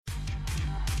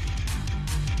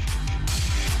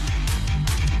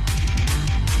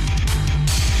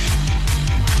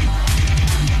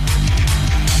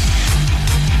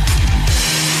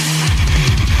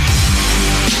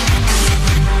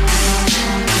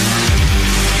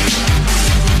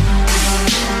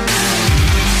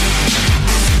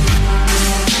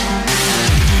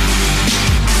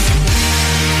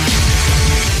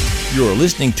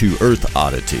listening to Earth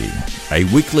Oddity, a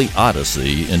weekly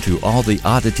odyssey into all the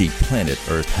oddity planet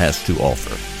Earth has to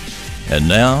offer. And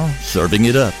now, serving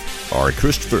it up are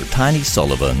Christopher Tiny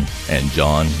Sullivan and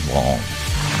John Long.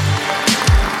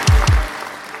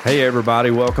 Hey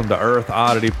everybody, welcome to Earth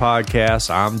Oddity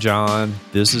Podcast. I'm John.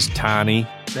 This is Tiny.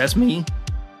 That's me.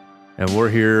 And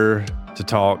we're here to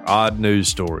talk odd news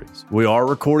stories. We are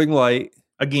recording late.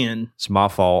 Again. It's my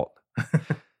fault.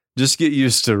 Just get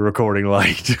used to recording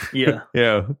late. Yeah.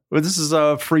 Yeah. Well, this is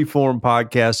a free-form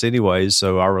podcast anyways,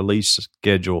 so our release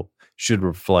schedule should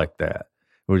reflect that.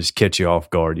 We'll just catch you off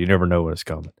guard. You never know when it's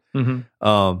coming.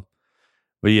 Mm-hmm.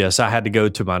 But yes, I had to go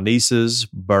to my niece's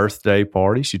birthday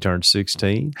party. She turned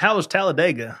 16. How was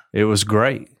Talladega? It was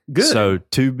great. Good. So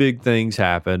two big things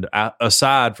happened.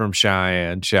 Aside from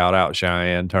Cheyenne, shout out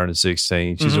Cheyenne turning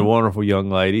 16. She's a wonderful young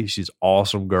lady. She's an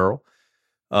awesome girl.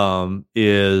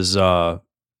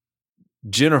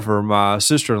 Jennifer, my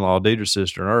sister-in-law, Deidre's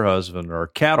sister, and her husband are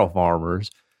cattle farmers.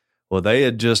 Well, they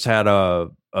had just had a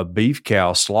beef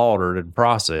cow slaughtered and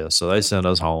processed. So they sent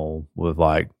us home with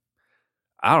like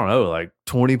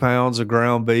 20 pounds of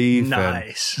ground beef.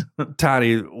 Nice.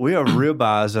 Tiny, we have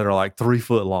ribeyes that are like 3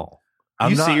 foot long.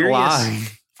 I'm not serious? lying.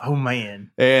 Oh, man.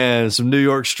 And some New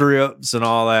York strips and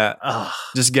all that. Oh.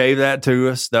 Just gave that to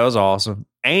us. That was awesome.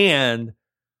 And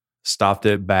stopped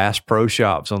at Bass Pro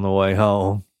Shops on the way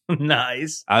home.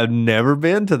 Nice. I've never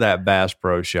been to that Bass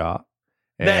Pro Shop.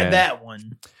 That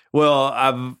one. Well,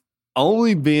 I've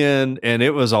only been, and it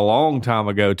was a long time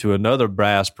ago, to another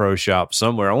Bass Pro Shop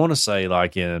somewhere. I want to say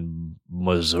like in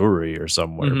Missouri or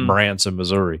somewhere, Branson,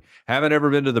 Missouri. Haven't ever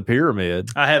been to the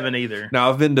Pyramid. I haven't either. Now,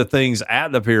 I've been to things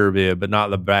at the Pyramid, but not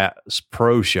the Bass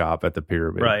Pro Shop at the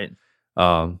Pyramid. Right.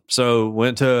 So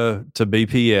went to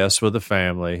BPS with the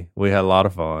family. We had a lot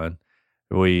of fun.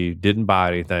 We didn't buy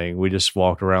anything. We just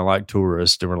walked around like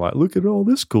tourists and we're like, look at all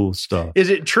this cool stuff. Is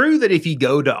it true that if you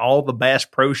go to all the Bass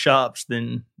Pro Shops,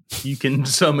 then you can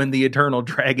summon the eternal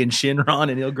dragon Shinron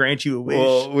and he'll grant you a wish?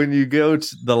 Well, when you go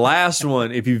to the last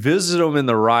one, if you visit them in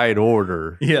the right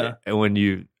order, yeah.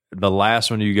 And the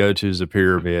last one you go to is the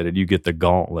Pyramid and you get the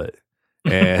gauntlet.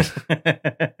 And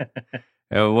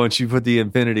and once you put the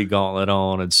Infinity Gauntlet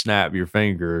on and snap your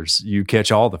fingers, you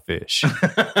catch all the fish.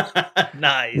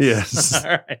 Nice. Yes.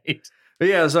 All right. But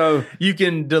yeah, so you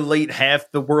can delete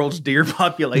half the world's deer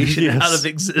population out of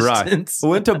existence. Right.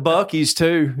 Went to Buc-ee's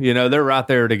too. You know, they're right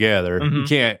there together.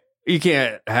 Mm-hmm. You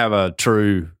can't have a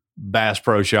true Bass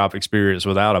Pro Shop experience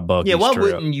without a Buc-ee's. Yeah, why trip.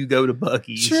 wouldn't you go to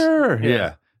Buc-ee's? Sure.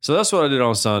 Yeah. So that's what I did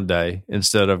on Sunday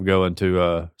instead of going to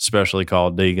a specially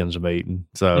called Deegan's meeting.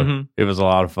 So it was a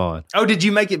lot of fun. Oh, did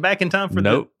you make it back in time for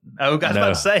Nope. I was about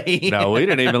to say. No, we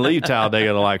didn't even leave Talladega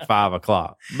till like 5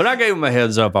 o'clock. But I gave him a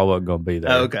heads up I wasn't going to be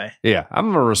there. Okay. Yeah,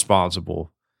 I'm a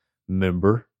responsible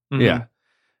member. Yeah.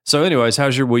 So anyways,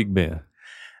 how's your week been?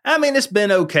 I mean, it's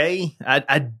been okay.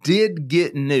 I did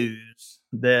get news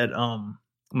that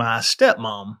my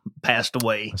stepmom passed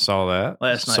away. I saw that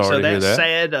last night. Sorry So to hear that's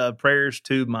that. sad. Prayers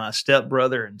to my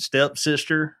stepbrother and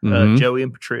stepsister, Mhm. Joey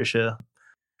and Patricia.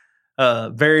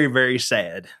 Very, very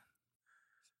sad.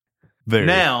 Very.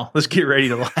 Now, let's get ready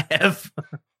to laugh.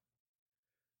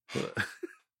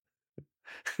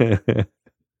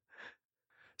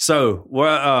 So,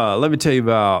 let me tell you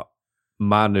about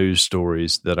my news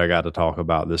stories that I got to talk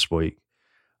about this week.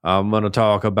 I'm going to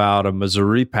talk about a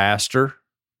Missouri pastor.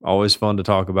 Always fun to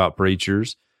talk about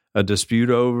preachers. A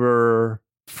dispute over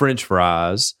French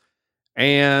fries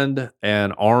and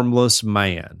an armless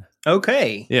man.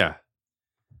 Okay. Yeah.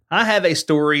 I have a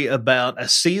story about a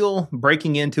seal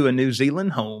breaking into a New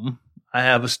Zealand home. I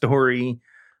have a story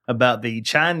about the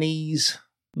Chinese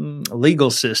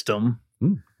legal system.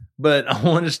 But I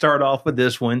want to start off with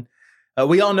this one.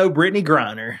 We all know Brittany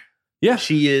Griner. Yeah.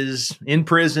 She is in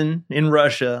prison in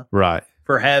Russia. Right.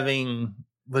 For having,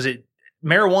 was it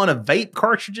marijuana vape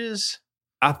cartridges?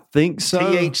 I think so.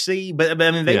 THC. But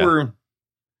I mean, they were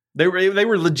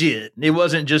legit. It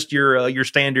wasn't just your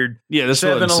standard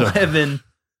 7-Eleven.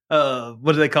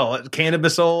 What do they call it?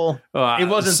 Cannabis oil. It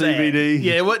wasn't CBD. That.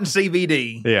 Yeah, it wasn't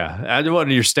CBD. Yeah, it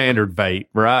wasn't your standard vape,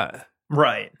 right?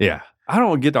 Right. Yeah, I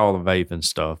don't get all the vaping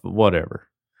stuff, but whatever.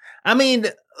 I mean,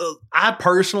 I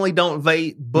personally don't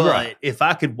vape, but Right. if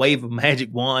I could wave a magic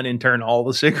wand and turn all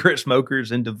the cigarette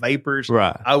smokers into vapors,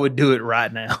 Right. I would do it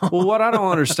right now. Well, what I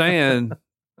don't understand,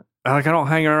 like I don't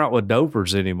hang around with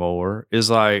dopers anymore,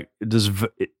 is like,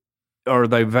 are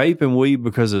they vaping weed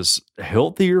because it's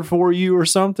healthier for you or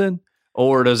something?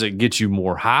 Or does it get you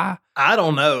more high? I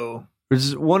don't know.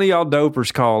 Does one of y'all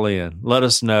dopers call in? Let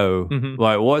us know.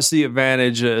 Like, what's the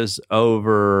advantages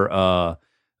over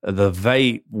the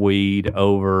vape weed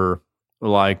over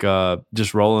like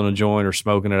just rolling a joint or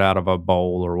smoking it out of a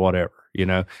bowl or whatever. You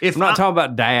know, If I'm not talking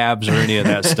about dabs or any of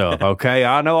that stuff. Okay.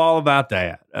 I know all about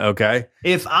that. Okay.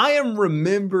 If I am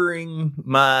remembering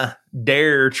my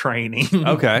DARE training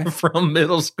Okay. from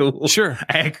middle school Sure.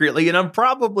 accurately, and I'm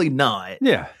probably not,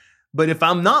 Yeah. but if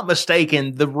I'm not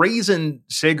mistaken, the reason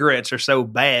cigarettes are so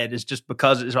bad is just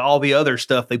because it's all the other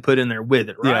stuff they put in there with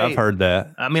it, right? Yeah. I've heard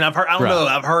that. I mean, I don't know.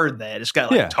 I've heard that. It's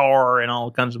got like tar and all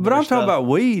kinds of But I'm stuff. talking about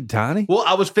weed, Tiny. Well,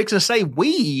 I was fixing to say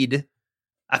weed.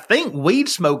 I think weed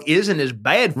smoke isn't as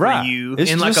bad for you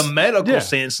It's in like just- a medical yeah.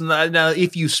 sense. Now,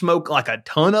 if you smoke like a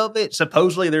ton of it,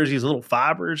 supposedly there's these little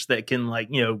fibers that can like,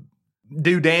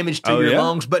 do damage to your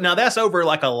lungs. But now that's over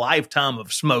like a lifetime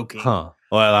of smoking. Huh.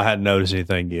 Well, I hadn't noticed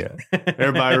anything yet.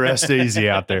 Everybody rest easy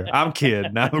out there. I'm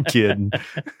kidding.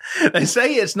 They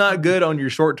say it's not good on your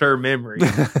short-term memory.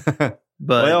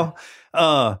 But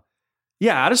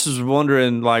yeah, I just was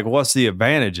wondering, like, what's the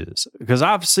advantages? Because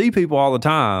I see people all the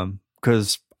time,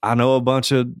 because I know a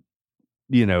bunch of,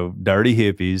 dirty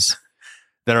hippies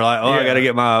that are like, I got to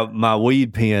get my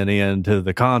weed pen into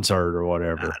the concert or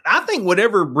whatever. I think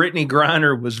whatever Brittany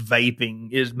Griner was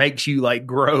vaping makes you like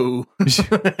grow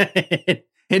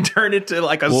and turn into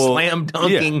like a slam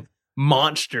dunking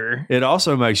monster. It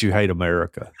also makes you hate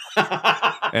America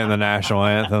and the national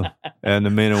anthem and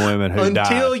the men and women who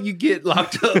died. Until you get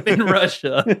locked up in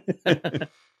Russia.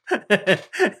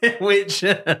 Which,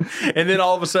 and then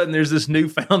all of a sudden there's this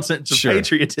newfound sense of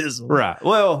patriotism. Right.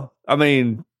 Well, I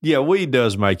mean, yeah, weed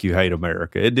does make you hate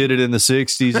America. It did it in the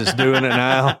 60s. It's doing it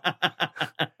now.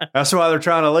 That's why they're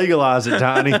trying to legalize it,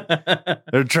 Tiny.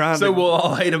 They're trying so we'll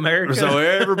all hate America. So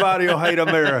everybody will hate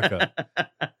America.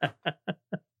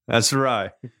 That's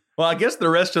right. Well, I guess the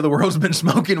rest of the world's been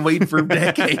smoking weed for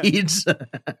decades.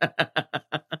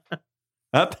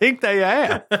 I think they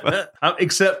have.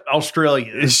 Except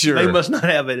Australia. Sure. They must not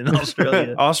have it in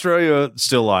Australia. Australia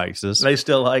still likes us. They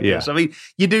still like us. I mean,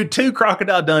 you do 2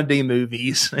 Crocodile Dundee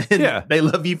movies and they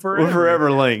love you forever. We're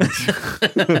forever linked.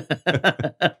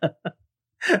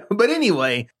 But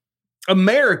anyway,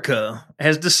 America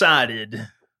has decided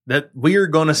that we are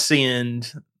going to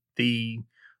send the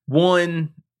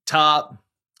one top,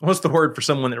 what's the word for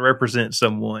someone that represents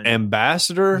someone?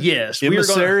 Ambassador? Yes.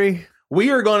 Emissary?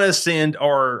 We are going to send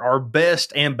our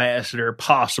best ambassador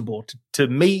possible to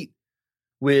meet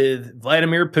with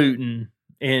Vladimir Putin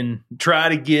and try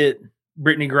to get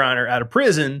Brittany Griner out of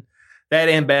prison, that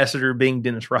ambassador being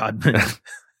Dennis Rodman.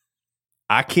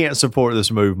 I can't support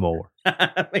this move more.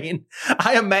 I mean,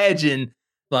 I imagine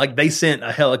like they sent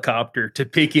a helicopter to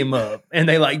pick him up and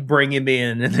they like bring him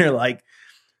in and they're like,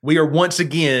 we are once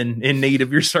again in need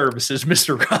of your services,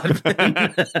 Mr.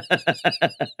 Rodman.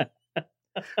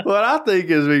 What I think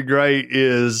is be great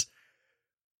is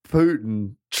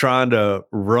Putin trying to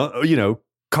run,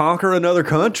 conquer another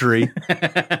country.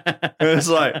 It's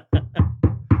like,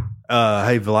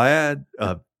 hey, Vlad,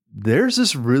 there's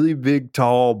this really big,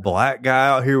 tall black guy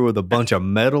out here with a bunch of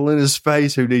metal in his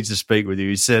face who needs to speak with you.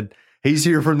 He said he's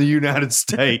here from the United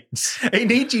States. He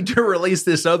needs you to release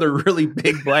this other really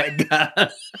big black guy.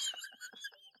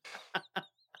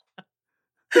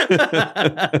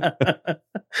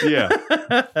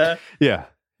 Yeah.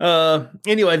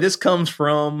 Anyway, this comes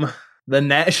from the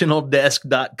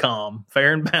nationaldesk.com.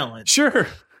 Fair and balanced. Sure.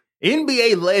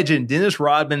 NBA legend Dennis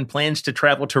Rodman plans to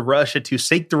travel to Russia to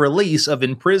seek the release of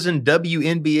imprisoned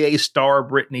WNBA star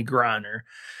Brittany Griner.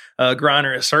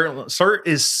 Griner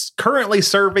is currently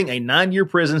serving a 9-year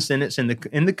prison sentence in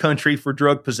the country for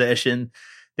drug possession.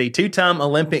 The 2-time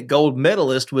Olympic gold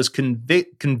medalist was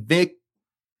convicted.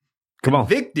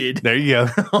 There you go.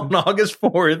 On August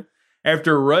 4th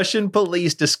after Russian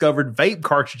police discovered vape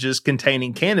cartridges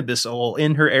containing cannabis oil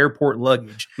in her airport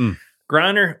luggage.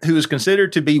 Griner, who is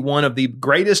considered to be one of the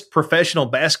greatest professional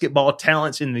basketball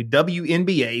talents in the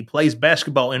WNBA, plays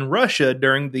basketball in Russia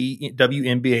during the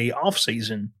WNBA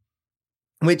offseason,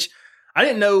 which I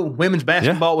didn't know women's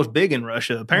basketball was big in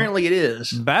Russia. Apparently it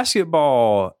is.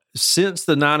 Basketball since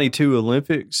the 92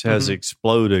 Olympics has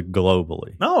exploded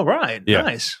globally. Oh, right. Yeah.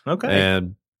 Nice. Okay.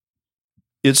 And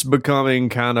it's becoming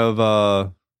kind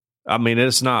of,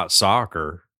 it's not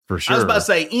soccer for sure. I was about to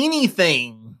say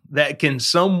anything that can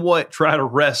somewhat try to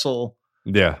wrestle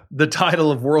the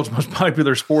title of world's most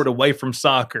popular sport away from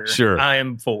soccer. Sure. I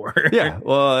am for. Yeah.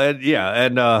 Well,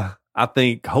 and I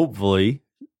think hopefully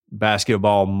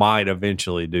basketball might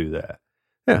eventually do that.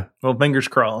 Yeah. Well, fingers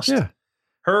crossed. Yeah.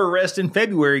 Her arrest in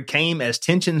February came as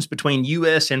tensions between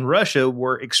U.S. and Russia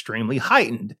were extremely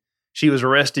heightened. She was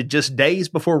arrested just days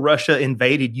before Russia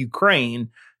invaded Ukraine.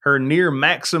 Her near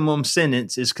maximum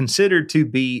sentence is considered to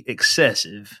be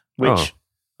excessive, which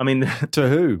I mean, To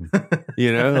who?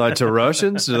 Like to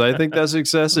Russians? Do they think that's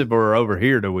excessive, or over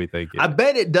here do we think it? I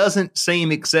bet it doesn't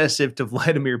seem excessive to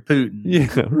Vladimir Putin.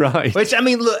 Yeah, right. Which, I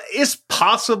mean, look, it's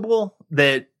possible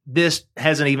that this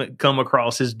hasn't even come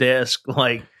across his desk.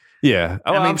 Like, yeah.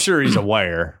 Oh, I mean, I'm sure he's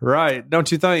aware, right?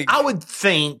 Don't you think? I would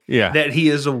think Yeah. that he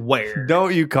is aware.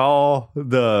 Don't you call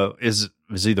is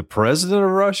he the president of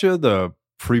Russia? The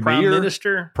premier?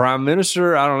 Prime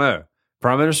Minister? I don't know.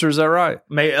 Prime Minister, is that right?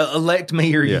 May elect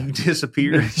me or you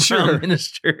disappear. Sure. Prime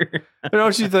Minister.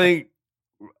 Don't you think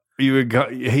he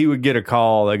would get a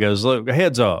call that goes, look,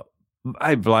 heads up.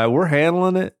 Hey, Vlad, we're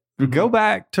handling it. Go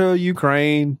back to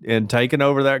Ukraine and taking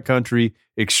over that country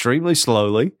extremely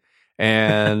slowly,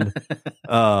 and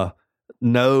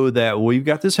know that we've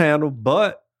got this handled.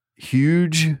 But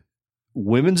huge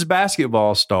women's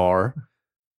basketball star,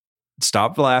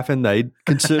 stop laughing. They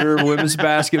consider women's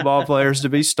basketball players to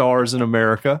be stars in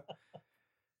America.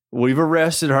 We've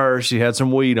arrested her. She had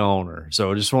some weed on her.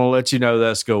 So I just want to let you know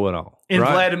that's going on. And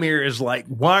right? Vladimir is like,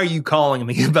 why are you calling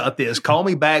me about this? Call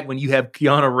me back when you have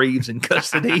Keanu Reeves in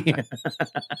custody.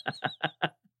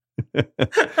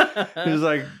 He's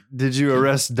like, did you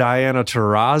arrest Diana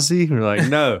Taurasi? We're like,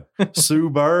 no. Sue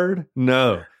Bird?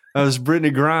 No. That was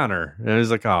Brittany Griner. And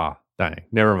he's like, oh, dang,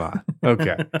 never mind.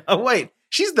 Okay. Oh, wait.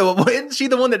 Isn't she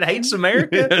the one that hates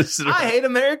America? Yes, right. I hate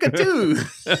America too.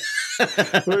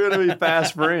 We're going to be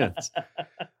fast friends.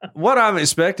 What I'm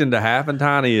expecting to happen,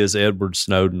 Tiny, is Edward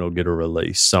Snowden will get a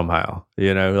release somehow.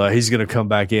 Like he's going to come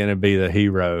back in and be the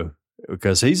hero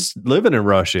because he's living in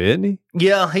Russia, isn't he?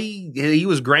 Yeah, he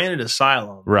was granted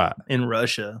asylum right in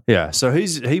Russia. Yeah, so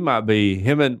he might be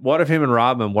him. And what if him and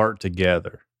Rodman work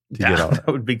together to get on that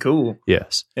would be cool.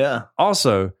 Yes. Yeah.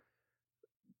 Also,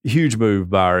 huge move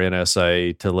by our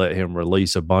NSA to let him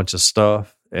release a bunch of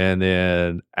stuff and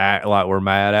then act like we're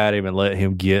mad at him and let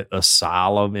him get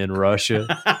asylum in Russia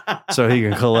so he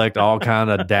can collect all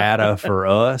kind of data for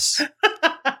us.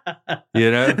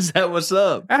 Is that what's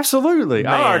up? Absolutely.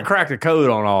 Man. I already cracked the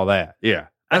code on all that. Yeah.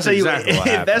 That's exactly what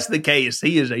if happened. that's the case,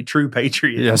 he is a true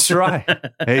patriot. That's right.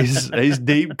 He's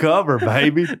deep cover,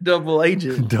 baby. Double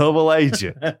agent.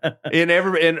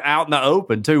 And out in the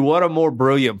open too. What a more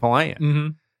brilliant plan. Mm-hmm.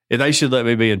 And they should let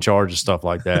me be in charge of stuff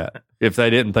like that. If they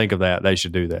didn't think of that, they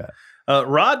should do that.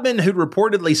 Rodman, who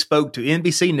reportedly spoke to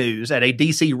NBC News at a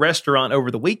D.C. restaurant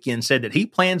over the weekend, said that he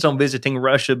plans on visiting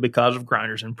Russia because of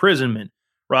Griner's imprisonment.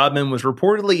 Rodman was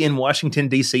reportedly in Washington,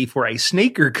 D.C. for a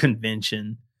sneaker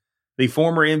convention. The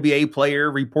former NBA player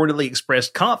reportedly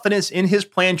expressed confidence in his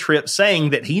planned trip, saying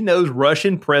that he knows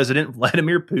Russian President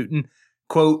Vladimir Putin,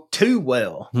 quote, too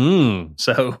well.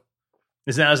 So...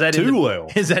 Is that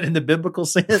in the biblical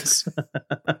sense?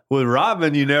 With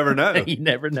Rodman, you never know. You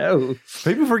never know.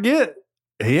 People forget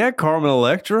he had Carmen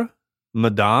Electra,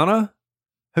 Madonna.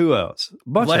 Who else?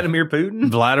 Vladimir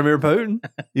Putin.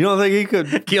 You don't think he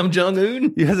could? Kim Jong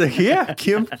Un. You think, yeah,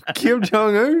 Kim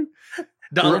Jong Un.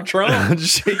 Donald Trump.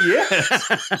 Yes.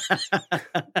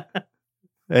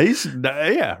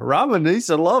 Rodman, he's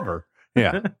a lover.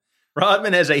 Yeah.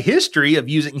 Rodman has a history of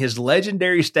using his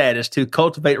legendary status to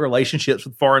cultivate relationships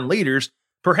with foreign leaders,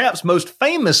 perhaps most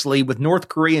famously with North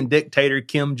Korean dictator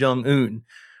Kim Jong Un.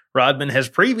 Rodman has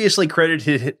previously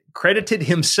credited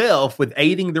himself with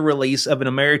aiding the release of an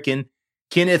American,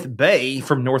 Kenneth Bae,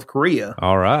 from North Korea.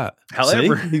 All right.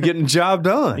 However, he's getting the job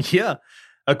done. Yeah.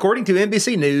 According to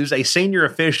NBC News, a senior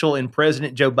official in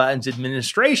President Joe Biden's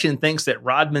administration thinks that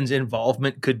Rodman's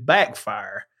involvement could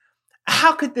backfire.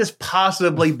 How could this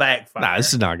possibly backfire? Nah,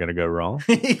 this is not going to go wrong.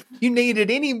 If you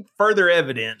needed any further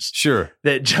evidence, sure,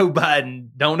 that Joe Biden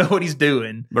don't know what he's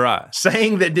doing, right?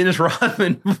 Saying that Dennis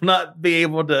Rodman will not be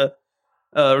able to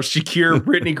secure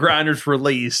Brittany Griner's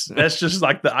release, that's just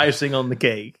like the icing on the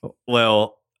cake.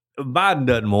 Well, Biden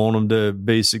doesn't want him to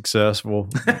be successful.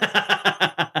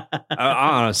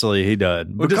 Honestly, he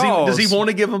doesn't. Well, does he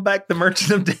want to give him back the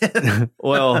Merchant of Death?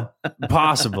 Well,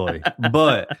 possibly,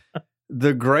 but.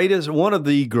 One of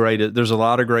the greatest, there's a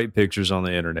lot of great pictures on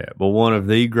the internet, but one of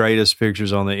the greatest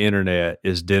pictures on the internet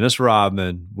is Dennis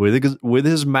Rodman with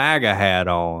his MAGA hat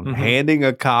on, handing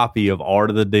a copy of Art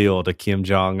of the Deal to Kim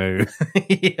Jong-un.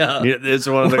 Yeah. It's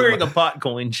one of wearing a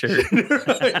Potcoin shirt.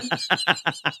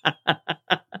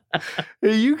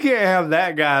 You can't have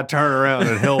that guy turn around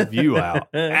and help you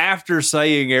out after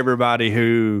saying everybody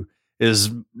who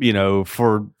is,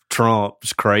 for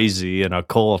Trump's crazy and a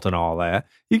cult and all that.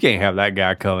 You can't have that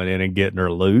guy coming in and getting her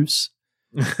loose.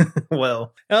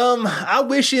 Well, I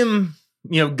wish him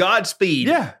Godspeed,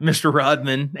 Yeah. Mr.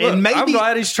 Rodman. Look, And I'm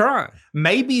glad he's trying.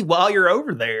 maybe while you're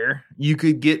over there, you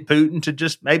could get Putin to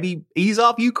just maybe ease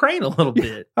off Ukraine a little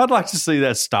bit. I'd like to see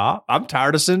that stop. I'm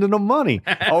tired of sending them money.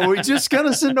 Are we just going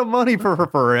to send them money for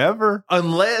forever?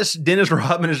 Unless Dennis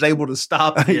Rodman is able to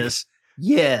stop this.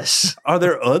 Yes. Are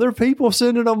there other people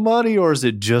sending them money, or is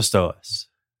it just us?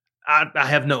 I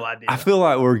have no idea. I feel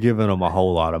like we're giving them a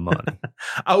whole lot of money.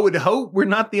 I would hope we're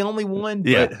not the only one,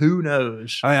 but who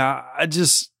knows? I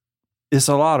just, it's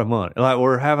a lot of money. Like,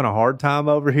 we're having a hard time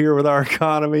over here with our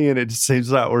economy, and it just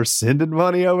seems like we're sending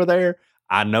money over there.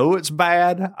 I know it's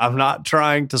bad. I'm not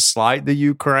trying to slight the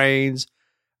Ukrainians.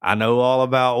 I know all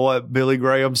about what Billy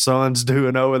Graham's son's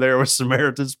doing over there with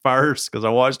Samaritan's Purse because I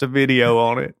watched a video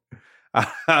on it.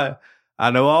 I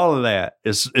know all of that.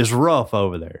 It's rough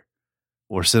over there.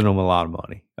 We're sending them a lot of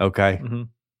money. Okay. Mm-hmm.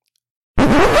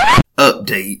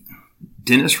 Update.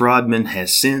 Dennis Rodman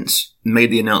has since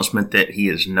made the announcement that he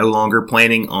is no longer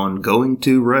planning on going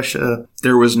to Russia.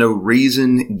 There was no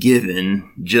reason given,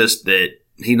 just that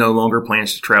he no longer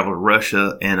plans to travel to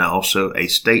Russia, and also a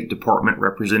State Department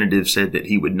representative said that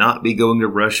he would not be going to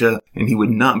Russia and he would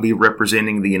not be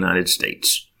representing the United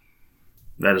States.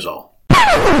 That is all.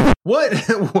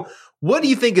 What do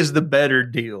you think is the better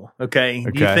deal? Okay.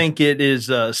 Do you think it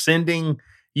is sending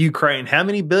Ukraine? How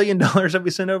many $1 billion have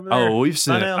we sent over there? Oh, we've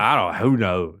sent, who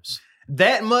knows?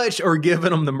 That much, or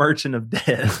giving them the Merchant of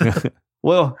Death?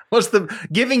 Well, what's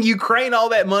giving Ukraine all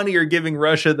that money or giving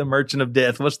Russia the Merchant of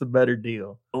Death? What's the better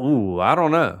deal? Ooh, I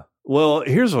don't know. Well,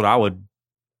 here's what I would,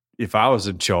 if I was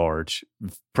in charge,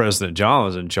 if President John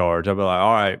was in charge, I'd be like,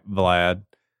 all right, Vlad,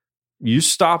 you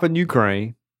stop in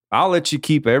Ukraine. I'll let you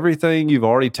keep everything you've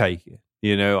already taken.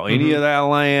 Any of that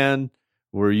land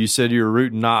where you said you were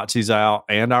rooting Nazis out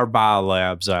and our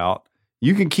biolabs out,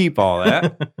 you can keep all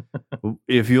that.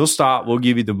 If you'll stop, we'll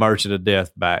give you the Merchant of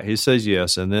Death back. He says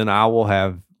yes, and then I will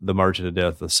have the Merchant of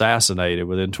Death assassinated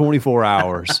within 24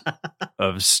 hours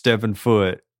of stepping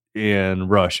foot in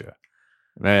Russia.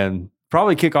 And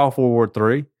probably kick off World War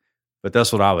III, but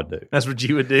that's what I would do. That's what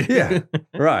you would do? Yeah,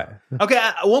 right. Okay,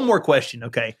 one more question,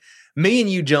 okay? Me and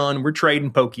you, John, we're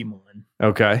trading Pokemon.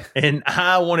 Okay. And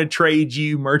I want to trade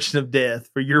you Merchant of Death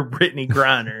for your Brittany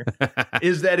Griner.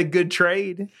 Is that a good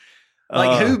trade?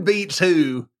 Like, who beats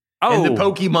who in the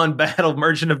Pokemon battle,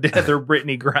 Merchant of Death or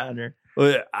Brittany Griner?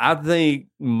 Well, I think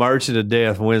Merchant of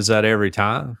Death wins that every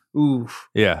time. Oof.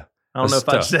 Yeah. I don't know if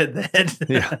I said that.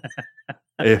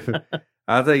 Yeah.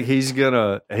 I think he's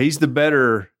the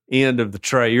better end of the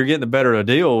trade. You're getting the better of a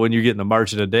deal when you're getting the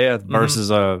Merchant of Death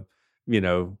versus a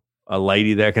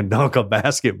lady that can dunk a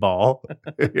basketball,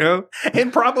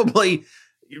 and probably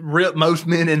rip most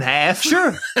men in half.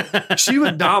 Sure. She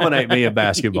would dominate me in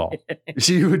basketball.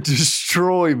 She would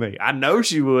destroy me. I know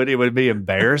she would. It would be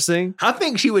embarrassing. I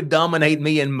think she would dominate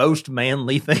me in most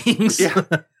manly things. Yeah.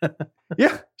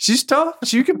 Yeah. She's tough.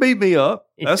 She can beat me up.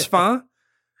 That's fine.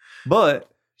 But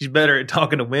she's better at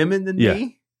talking to women than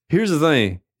me. Here's the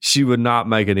thing. She would not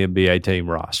make an NBA team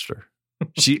roster.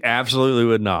 She absolutely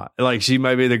would not. Like, she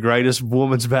may be the greatest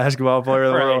women's basketball player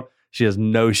in the world. She has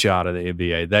no shot in the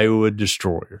NBA. They would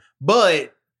destroy her.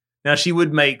 But now she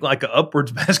would make like an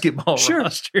upwards basketball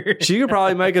roster. She could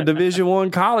probably make a Division I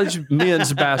college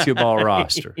men's basketball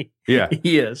roster. Yeah.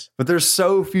 Yes. But there's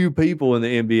so few people in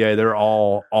the NBA. They're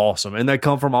all awesome. And they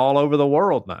come from all over the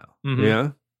world now. Mm-hmm. Yeah.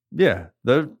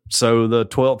 Yeah. So the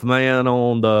 12th man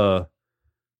on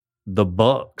the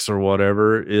Bucks or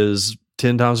whatever is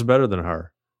 10 times better than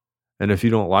her. And if you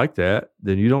don't like that,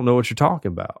 then you don't know what you're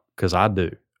talking about, because I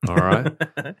do. All right.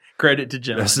 Credit to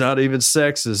John. That's not even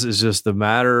sexist. It's just a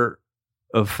matter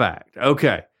of fact.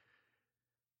 Okay.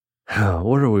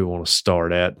 Where do we want to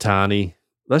start at, Tiny?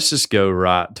 Let's just go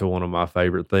right to one of my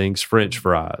favorite things, French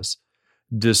fries.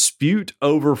 Dispute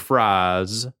over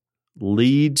fries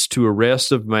leads to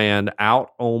arrest of man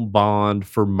out on bond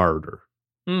for murder.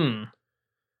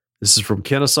 This is from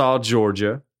Kennesaw,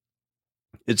 Georgia.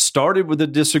 It started with a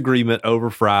disagreement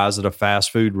over fries at a fast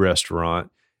food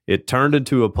restaurant. It turned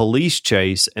into a police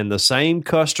chase and the same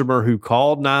customer who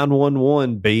called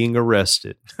 911 being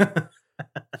arrested.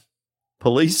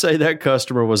 Police say that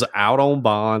customer was out on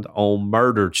bond on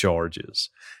murder charges.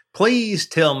 Please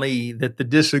tell me that the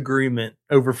disagreement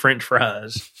over French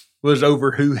fries was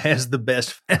over who has the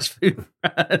best fast food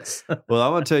fries. Well,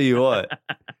 I'm going to tell you what.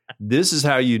 This is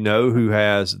how you know who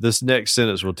has, this next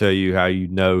sentence will tell you how you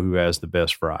know who has the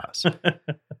best fries.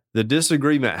 The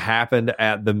disagreement happened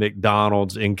at the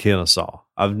McDonald's in Kennesaw.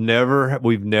 We've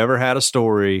never had a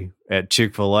story at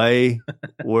Chick-fil-A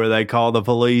where they call the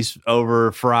police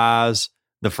over fries.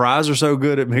 The fries are so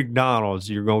good at McDonald's,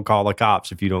 you're going to call the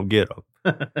cops if you don't get them.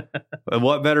 And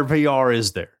what better PR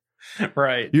is there?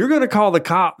 Right. You're going to call the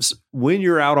cops when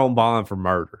you're out on bond for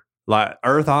murder. Like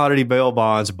Earth Oddity bail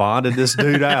bonds bonded this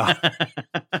dude out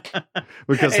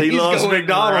because he loves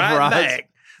McDonald's fries. Back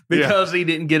because he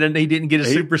didn't get a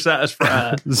supersized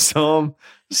fry. Some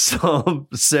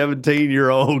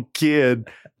 17-year-old kid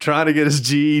trying to get his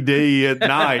GED at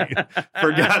night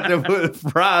forgot to put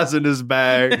fries in his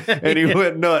bag, and he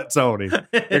went nuts on him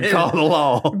and called the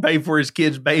law. Pay for his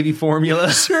kid's baby formula.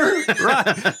 Sure,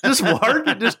 right. Just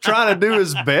working, just trying to do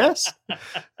his best.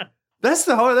 That's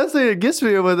the thing that gets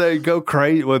me when they go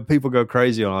crazy, when people go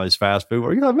crazy on all these fast food.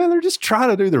 You're like, man, they're just trying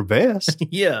to do their best.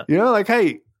 Yeah. You know, like,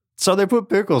 hey, so they put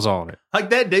pickles on it. Like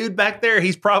that dude back there,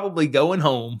 he's probably going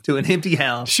home to an empty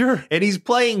house. Sure. And he's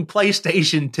playing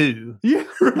PlayStation 2. Yeah,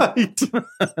 right.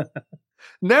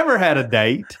 Never had a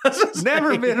date.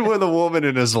 Never been with a woman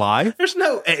in his life. There's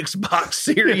no Xbox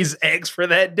Series X for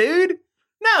that dude.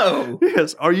 No.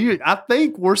 Yes. I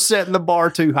think we're setting the bar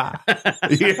too high.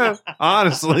 Yeah,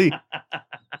 honestly.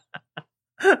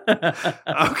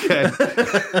 Okay.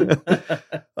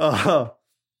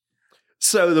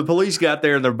 So the police got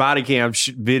there, and their body cam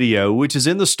video, which is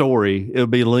in the story, it'll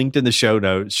be linked in the show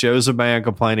notes, shows a man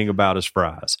complaining about his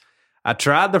fries. I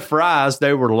tried the fries.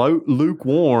 They were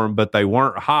lukewarm, but they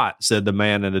weren't hot, said the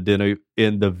man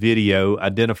in the video,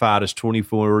 identified as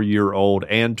 24-year-old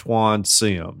Antoine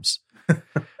Sims.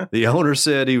 The owner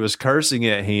said he was cursing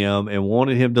at him and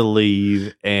wanted him to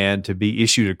leave and to be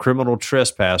issued a criminal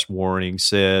trespass warning,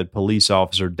 said police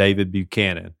officer David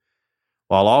Buchanan.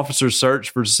 While officers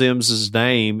searched for Sims's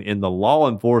name in the law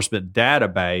enforcement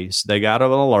database, they got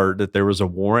an alert that there was a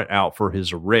warrant out for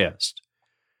his arrest.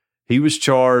 He was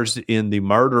charged in the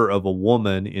murder of a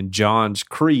woman in Johns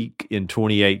Creek in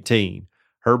 2018.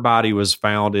 Her body was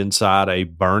found inside a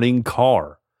burning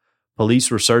car.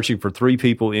 Police were searching for 3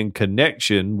 people in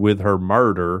connection with her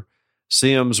murder.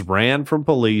 Sims ran from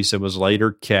police and was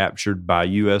later captured by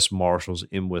U.S. Marshals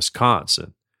in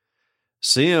Wisconsin.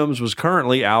 Sims was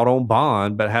currently out on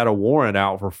bond, but had a warrant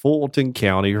out for Fulton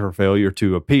County for failure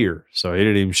to appear. So he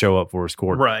didn't even show up for his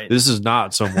court. Right. This is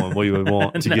not someone we would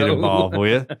want to get involved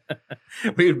with.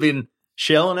 We've been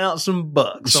shelling out some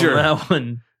bucks on that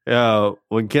one.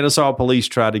 When Kennesaw police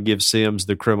tried to give Sims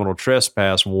the criminal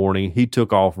trespass warning, he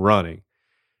took off running.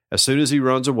 As soon as he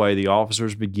runs away, the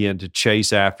officers begin to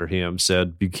chase after him,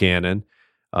 said Buchanan,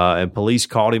 and police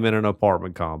caught him in an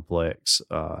apartment complex.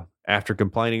 After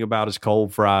complaining about his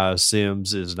cold fries,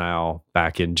 Sims is now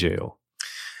back in jail.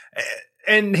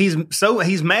 And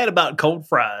he's mad about cold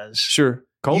fries. Sure.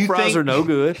 Cold fries are no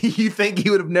good. You think he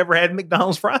would have never had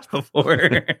McDonald's fries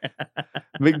before?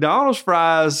 McDonald's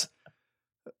fries,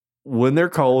 when they're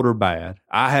cold, are bad.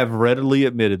 I have readily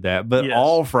admitted that, but Yes.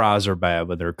 all fries are bad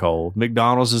when they're cold.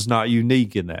 McDonald's is not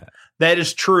unique in that. That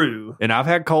is true. And I've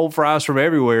had cold fries from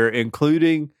everywhere,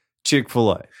 including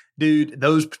Chick-fil-A. Dude,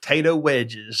 those potato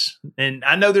wedges. And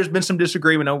I know there's been some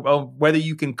disagreement on whether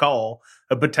you can call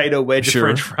a potato wedge a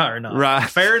French fry or not. Right.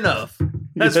 Fair enough.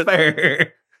 That's Yeah.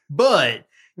 fair. But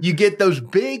you get those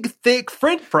big, thick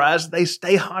French fries, they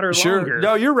stay hotter longer.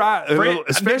 No, you're right.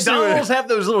 McDonald's have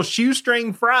those little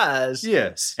shoestring fries.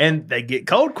 Yes. And they get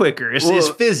cold quicker. It's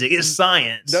physics. It's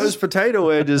science. Those potato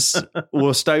wedges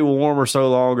will stay warmer so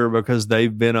longer because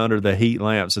they've been under the heat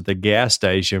lamps at the gas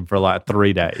station for like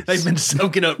 3 days. They've been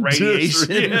soaking up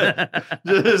radiation.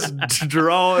 Just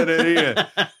drawing it in.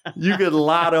 You could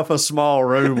light up a small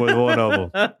room with one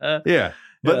of them. Yeah.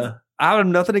 But I have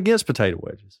nothing against potato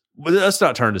wedges. But let's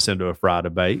not turn this into a fry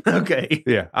debate. Okay.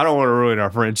 Yeah. I don't want to ruin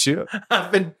our friendship.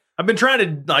 I've been trying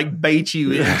to like bait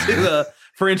you into a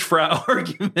French fry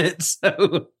argument.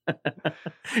 So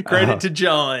credit to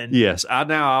John. Yes.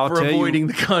 I'll for tell avoiding you,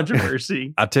 the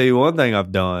controversy. I'll tell you one thing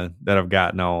I've done that I've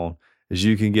gotten on is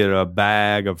you can get a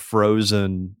bag of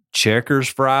frozen Checkers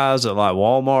fries at like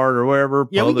Walmart or wherever.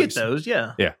 Yeah, Publix. we get those.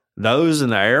 Yeah. Yeah. Those in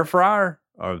the air fryer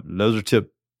those are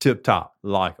tip top.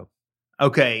 Like them.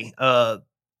 Okay.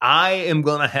 I am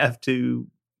going to have to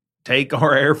take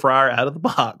our air fryer out of the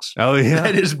box. Oh, yeah.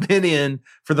 That has been in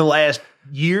for the last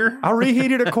year. I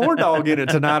reheated a corn dog in it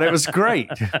tonight. It was great.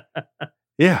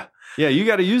 Yeah. Yeah. You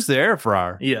got to use the air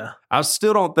fryer. Yeah. I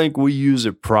still don't think we use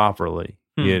it properly,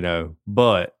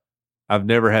 but I've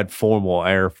never had formal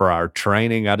air fryer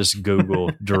training. I just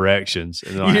Google directions.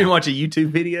 And You didn't watch a YouTube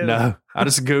video? No, I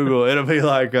just Google. It'll be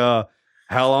like,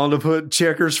 how long to put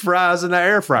Checkers fries in the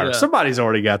air fryer? Yeah. Somebody's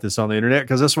already got this on the internet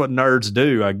because that's what nerds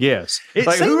do, I guess.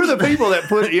 Who are the people that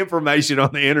put information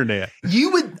on the internet?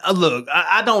 You would look,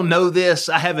 I don't know this.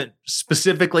 I haven't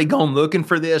specifically gone looking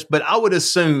for this, but I would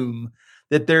assume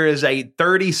that there is a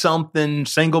 30-something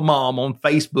single mom on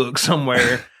Facebook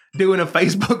somewhere doing a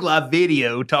Facebook Live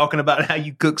video talking about how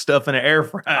you cook stuff in an air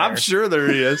fryer. I'm sure there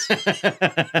is.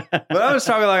 But I was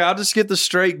talking like, I'll just get the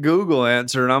straight Google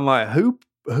answer. And I'm like,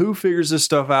 who figures this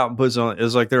stuff out and puts on?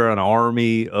 It's like they're an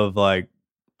army of like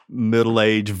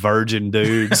middle-aged virgin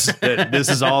dudes that this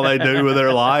is all they do with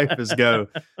their life is go,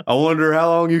 I wonder how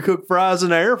long you cook fries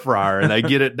in an air fryer, and they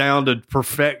get it down to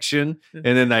perfection and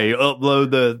then they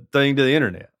upload the thing to the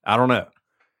internet. I don't know.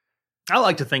 I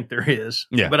like to think there is,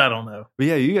 but I don't know. But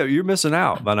yeah, you're missing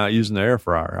out by not using the air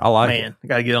fryer. I like it. I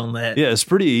got to get on that. Yeah, it's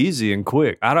pretty easy and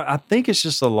quick. I think it's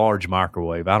just a large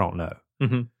microwave. I don't know.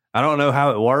 Mm-hmm. I don't know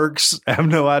how it works. I have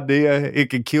no idea. It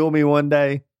could kill me one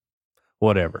day.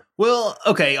 Whatever. Well,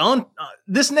 okay, on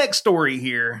this next story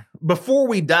here, before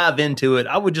we dive into it,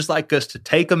 I would just like us to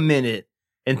take a minute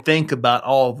and think about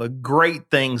all the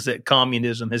great things that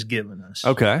communism has given us.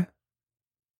 Okay.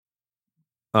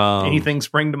 Anything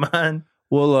spring to mind?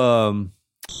 Well,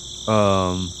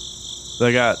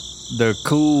 they got the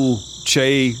cool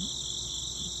Che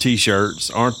t-shirts,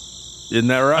 isn't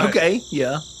that right? Okay,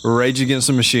 yeah. Rage Against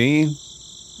the Machine.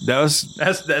 That's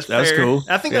fair. cool.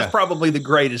 I think that's probably the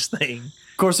greatest thing.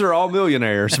 Of course, they're all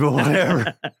millionaires, but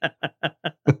whatever.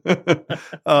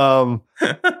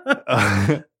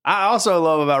 I also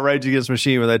love about Rage Against the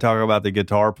Machine when they talk about the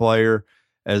guitar player,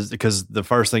 because the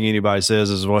first thing anybody says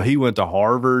is, well, he went to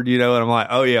Harvard, and I'm like,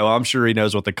 oh yeah, well, I'm sure he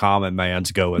knows what the common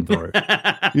man's going through.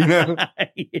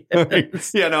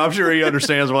 Yes. Yeah, no, I'm sure he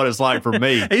understands what it's like for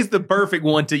me. He's the perfect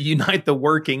one to unite the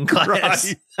working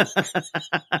class. Right.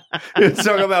 It's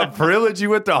talking about privilege. You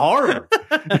went to Harvard.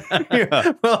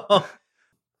 Yeah. Well,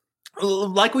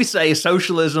 like we say,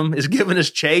 socialism is giving us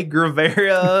Che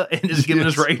Guevara and is giving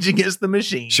us Rage Against the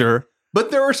Machine. Sure. But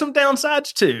there are some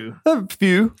downsides too. A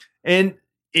few. And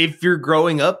if you're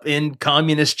growing up in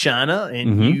communist China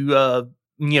and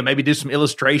you maybe do some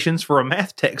illustrations for a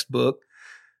math textbook,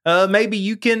 maybe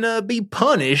you can be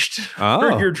punished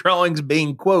for your drawings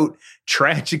being, quote,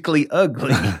 tragically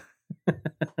ugly.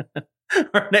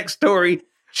 Our next story,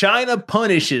 China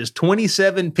punishes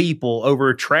 27 people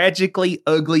over tragically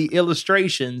ugly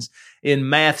illustrations in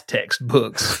math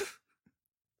textbooks.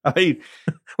 I mean,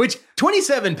 which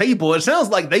 27 people, it sounds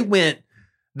like they went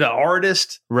the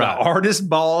artist, right. The artist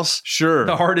boss, sure,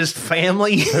 the artist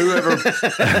family, whoever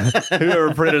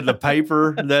printed the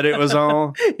paper that it was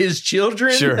on, his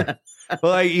children. Sure.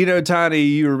 Well, like, Tiny,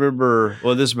 you remember,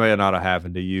 well, this may not have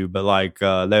happened to you, but like they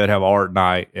would have art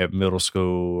night at middle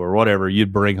school or whatever.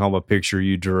 You'd bring home a picture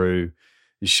you drew,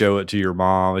 you show it to your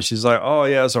mom, and she's like, oh,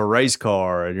 yeah, it's a race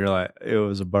car. And you're like, it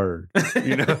was a bird.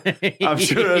 I'm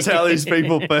sure that's how these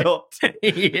people felt.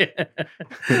 Yeah.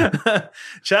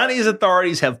 Chinese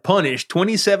authorities have punished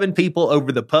 27 people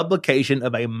over the publication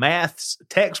of a maths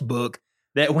textbook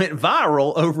that went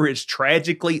viral over its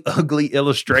tragically ugly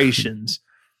illustrations.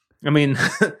 I mean,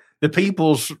 the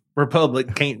People's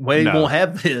Republic won't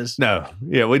have this. No.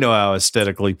 Yeah, we know how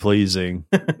aesthetically pleasing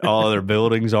all of their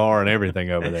buildings are and everything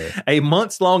over there. A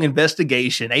months-long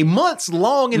investigation.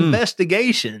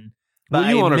 Well,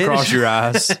 you want to cross your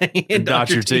I's and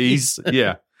dot your T's.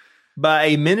 Yeah. By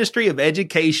a Ministry of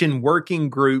Education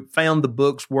working group found the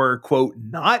books were, quote,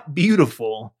 not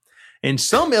beautiful, and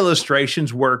some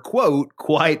illustrations were, quote,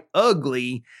 quite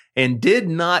ugly, and did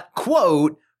not,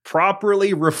 quote,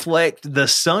 properly reflect the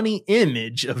sunny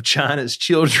image of China's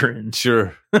children.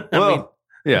 Sure. Well,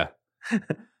 yeah.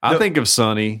 I think of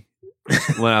sunny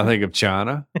when I think of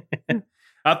China.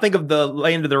 I think of the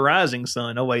land of the rising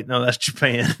sun. Oh, wait, no, that's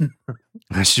Japan.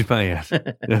 That's Japan.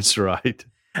 That's right.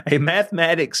 A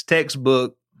mathematics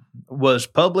textbook was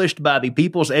published by the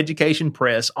People's Education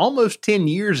Press almost 10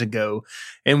 years ago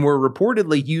and were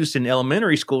reportedly used in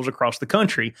elementary schools across the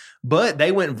country. But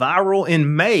they went viral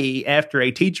in May after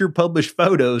a teacher published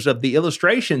photos of the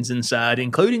illustrations inside,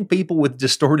 including people with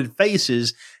distorted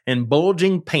faces and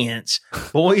bulging pants,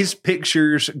 boys'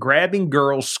 pictures grabbing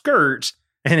girls' skirts,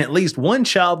 and at least one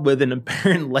child with an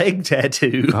apparent leg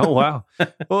tattoo. Oh, wow.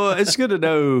 Well, it's good to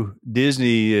know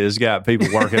Disney has got people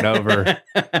working over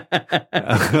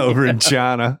in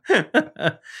China.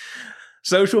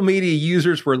 Social media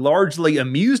users were largely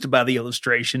amused by the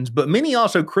illustrations, but many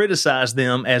also criticized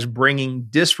them as bringing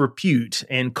disrepute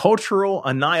and cultural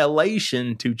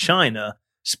annihilation to China,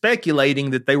 speculating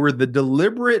that they were the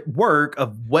deliberate work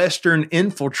of Western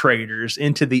infiltrators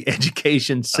into the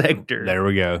education sector. There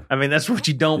we go. I mean, that's what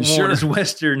you don't want is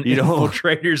Western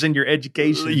infiltrators in your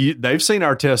education. They've seen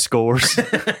our test scores.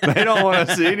 They don't want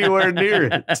us anywhere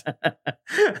near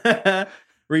it.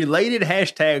 Related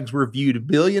hashtags were viewed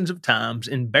billions of times,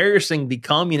 embarrassing the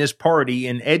Communist Party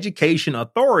and education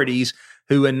authorities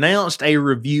who announced a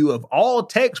review of all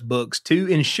textbooks to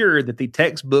ensure that the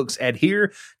textbooks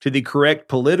adhere to the correct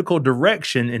political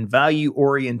direction and value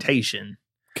orientation.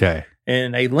 Okay.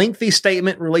 In a lengthy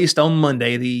statement released on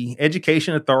Monday, the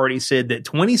Education Authority said that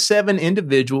 27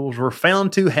 individuals were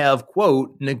found to have,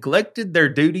 quote, neglected their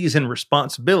duties and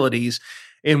responsibilities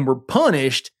and were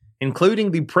punished,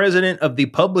 including the president of the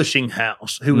publishing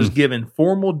house, who was given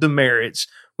formal demerits,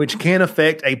 which can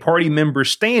affect a party member's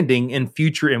standing in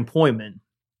future employment.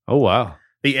 Oh, wow.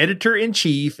 The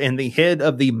editor-in-chief and the head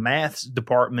of the maths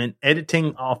department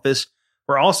editing office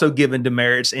were also given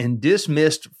demerits and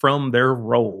dismissed from their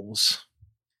roles.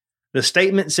 The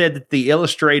statement said that the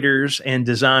illustrators and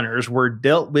designers were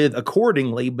dealt with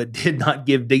accordingly, but did not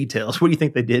give details. What do you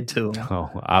think they did to them? Oh,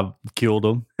 I killed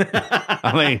them.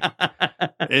 I mean,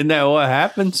 isn't that what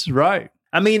happens? Right.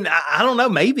 I mean, I don't know.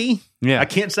 Maybe. Yeah. I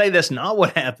can't say that's not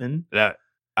what happened.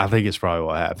 I think it's probably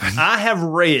what happened. I have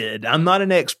read, I'm not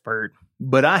an expert,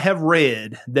 but I have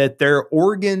read that their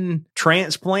organ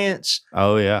transplants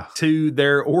Oh, yeah. to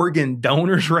their organ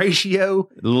donors ratio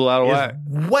A little out of is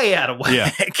whack. way out of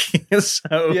whack.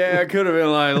 So, Yeah, it could have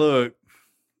been like, look,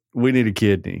 we need a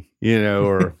kidney,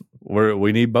 or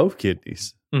we need both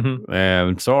kidneys. Mhm.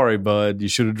 I'm sorry, bud. You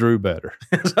should have drew better.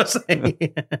 As I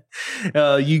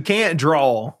say, you can't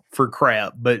draw for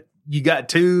crap, but you got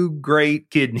two great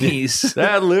kidneys.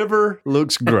 That liver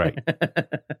looks great.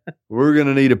 We're going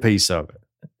to need a piece of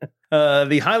it.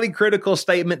 The highly critical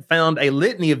statement found a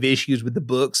litany of issues with the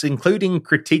books, including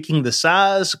critiquing the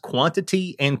size,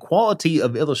 quantity, and quality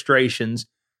of illustrations,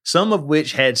 some of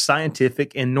which had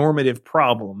scientific and normative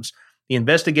problems. The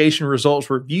investigation results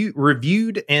were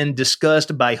reviewed and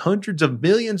discussed by hundreds of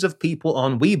millions of people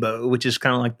on Weibo, which is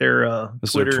kind of like their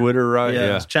Twitter. Their Twitter, right?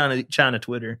 Yeah, it's China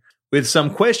Twitter, with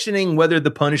some questioning whether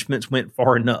the punishments went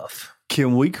far enough.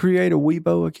 Can we create a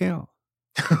Weibo account?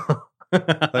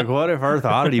 Like, what if Earth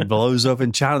Oddity blows up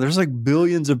in China? There's like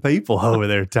billions of people over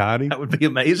there, Tiny. That would be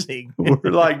amazing.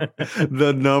 We're like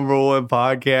the number one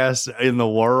podcast in the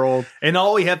world. And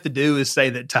all we have to do is say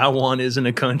that Taiwan isn't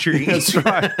a country. That's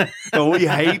right. And we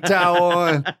hate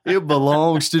Taiwan. It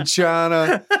belongs to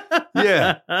China.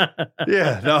 Yeah.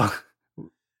 Yeah. No.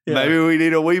 Yeah. Maybe we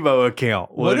need a Weibo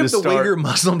account. What if the Uyghur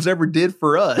Muslims ever did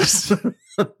for us?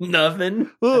 Nothing.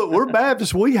 Look, we're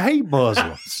Baptists. We hate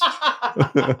Muslims.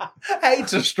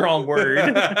 Hate's a strong word.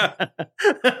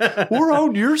 We're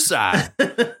on your side.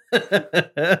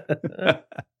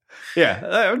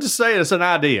 Yeah. I'm just saying it's an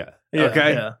idea. Yeah,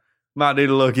 okay. yeah. Might need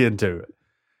to look into it.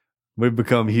 We've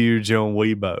become huge on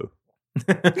Weibo.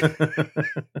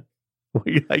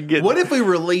 What if we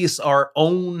release our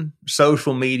own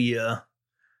social media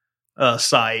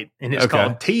site and it's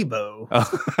called Tebow?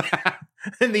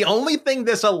 And the only thing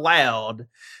that's allowed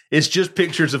is just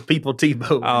pictures of people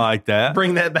Tebow. I like that.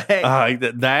 Bring that back. I like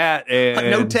that. That and Like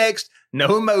no text, no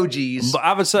emojis.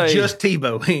 I would say just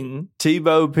Tebowing.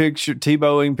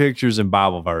 Tebowing pictures and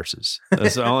Bible verses.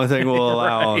 That's the only thing we'll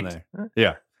allow on there.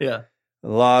 Yeah. Yeah. A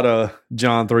lot of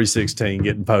John 3:16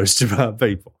 getting posted by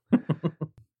people.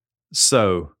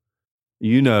 So,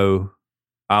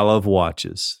 I love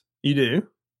watches. You do?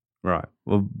 Right.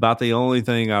 Well, about the only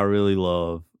thing I really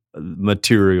love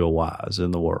material-wise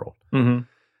in the world.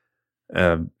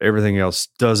 Mm-hmm. Everything else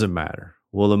doesn't matter.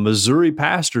 Well, the Missouri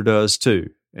pastor does too.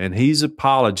 And he's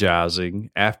apologizing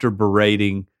after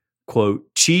berating,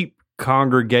 quote, cheap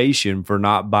congregation for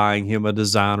not buying him a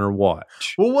designer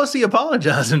watch. Well, what's he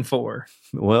apologizing for?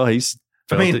 Well,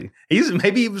 maybe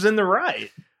he was in the right.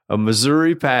 A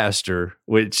Missouri pastor,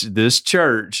 which this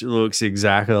church looks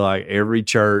exactly like every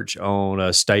church on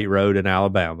a state road in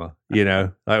Alabama,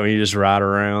 like when you just ride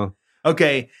around.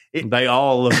 Okay. They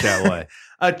all look that way.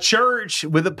 A church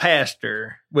with a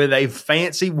pastor with a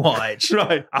fancy watch,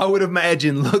 Right. I would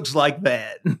imagine looks like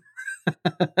that.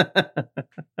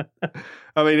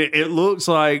 I mean, it looks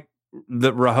like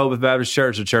the Rehoboth Baptist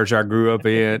Church, the church I grew up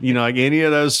in, like any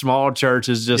of those small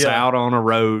churches just out on a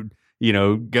road,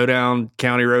 go down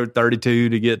County Road 32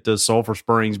 to get to Sulphur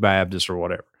Springs Baptist or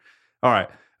whatever. All right.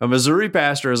 A Missouri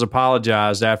pastor has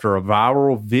apologized after a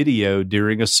viral video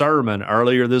during a sermon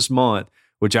earlier this month,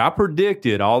 which I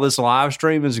predicted all this live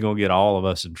streaming is going to get all of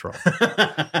us in trouble.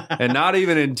 And not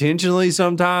even intentionally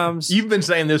sometimes. You've been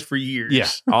saying this for years. Yeah.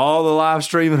 All the live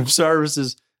streaming of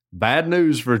services, bad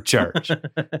news for church. All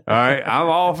right. I'm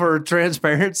all for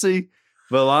transparency,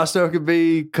 but a lot of stuff could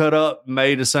be cut up,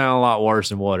 made to sound a lot worse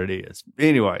than what it is.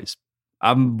 Anyways,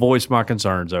 I've voiced my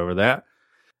concerns over that.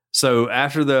 So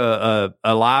after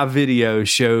a live video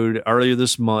earlier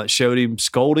this month showed him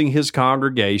scolding his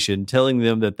congregation, telling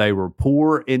them that they were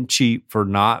poor and cheap for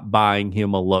not buying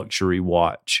him a luxury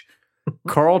watch.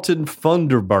 Carlton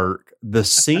Funderburk the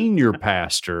senior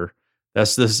pastor,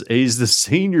 he's the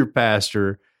senior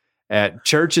pastor at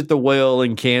Church at the Well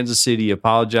in Kansas City,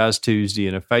 apologized Tuesday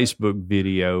in a Facebook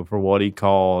video for what he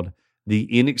called the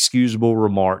inexcusable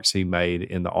remarks he made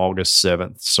in the August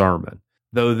 7th sermon.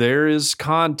 Though there is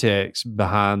context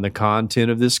behind the content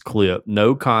of this clip,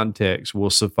 no context will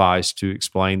suffice to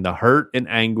explain the hurt and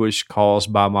anguish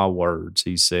caused by my words,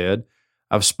 he said.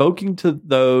 I've spoken to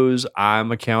those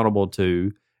I'm accountable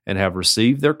to and have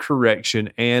received their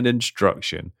correction and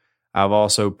instruction. I've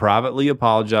also privately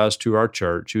apologized to our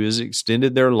church, who has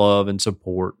extended their love and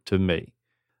support to me.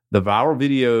 The viral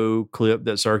video clip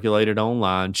that circulated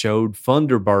online showed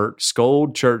Funderburk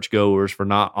scold churchgoers for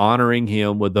not honoring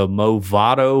him with a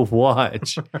Movado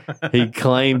watch he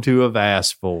claimed to have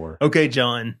asked for. Okay,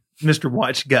 John, Mr.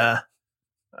 Watch Guy.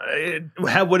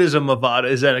 What is a Movado?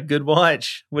 Is that a good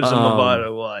watch? What is a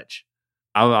Movado watch?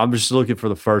 I'm just looking for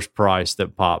the first price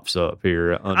that pops up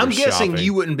here. I'm guessing shopping.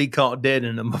 You wouldn't be caught dead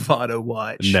in a Movado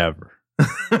watch. Never.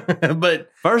 But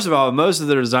first of all, most of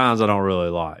the designs I don't really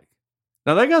like.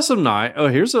 Now they got some nice. Oh,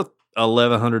 here's a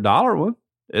 $1,100 one.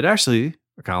 It actually,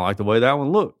 I kind of like the way that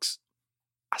one looks.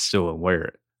 I still wouldn't wear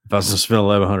it. If I was to spend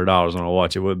 $1,100 on a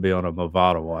watch, it wouldn't be on a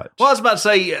Movado watch. Well, I was about to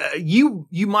say you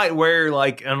might wear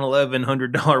like an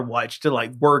 $1,100 watch to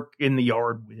like work in the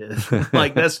yard with.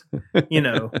 Like that's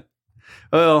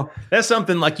Well, that's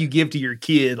something like you give to your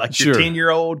kid, like your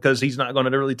 10-year-old, because he's not going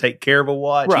to really take care of a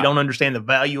watch. Right. You don't understand the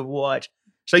value of a watch.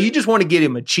 So you just want to get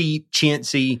him a cheap,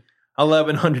 chintzy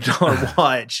 $1,100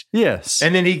 watch. Yes.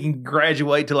 And then he can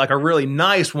graduate to like a really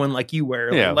nice one like you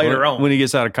wear later on. When he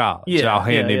gets out of college. Yeah, I'll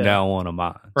hand him down one of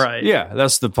mine. Right. Yeah,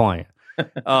 that's the plan.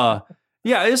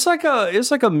 Yeah, it's like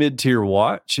a mid-tier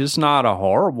watch. It's not a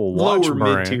horrible watch Lower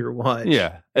brand. mid-tier watch.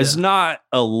 Yeah. It's not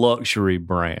a luxury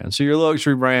brand. So your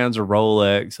luxury brands are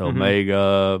Rolex,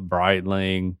 Omega,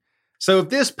 Breitling. So if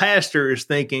this pastor is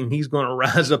thinking he's going to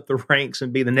rise up the ranks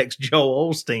and be the next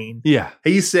Joel Osteen,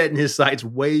 he's setting his sights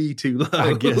way too low.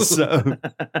 I guess so.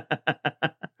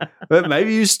 But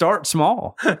maybe you start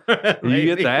small.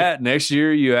 You get that. Next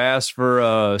year you ask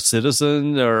for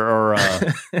Citizen or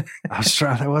I was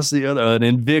trying to, what's the other? An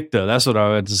Invicta. That's what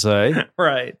I meant to say.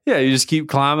 Right. Yeah, you just keep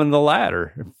climbing the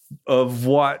ladder of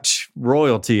watch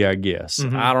royalty, I guess.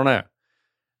 I don't know.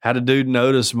 Had a dude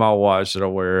notice my watch that I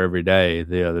wear every day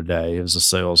the other day. It was a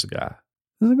sales guy. I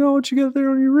was like, oh, what you got there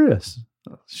on your wrist?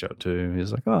 I showed it to him.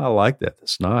 He's like, oh, I like that.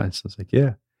 That's nice. I was like,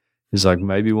 yeah. He's like,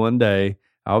 maybe one day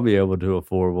I'll be able to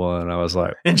afford one. I was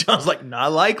like, and John's like,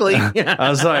 not likely. I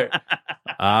was like,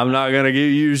 I'm not going to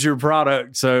use your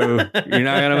product, so you're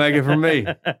not going to make it for me.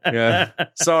 Yeah,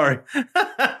 sorry.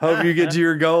 Hope you get to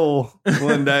your goal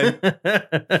one day.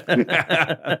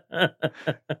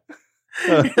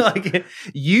 Like,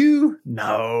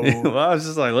 no. Well, I was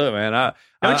just like, look, man,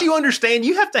 don't you understand?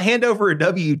 You have to hand over a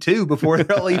W-2 before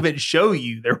they'll even show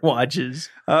you their watches.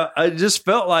 I just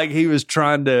felt like he was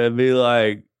trying to be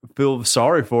like, feel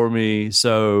sorry for me,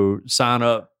 so sign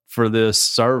up for this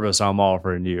service I'm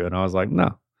offering you. And I was like,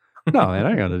 no, man, I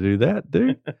ain't gonna do that,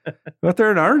 dude. Go out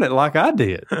there and earn it like I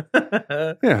did.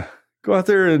 Yeah, go out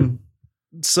there and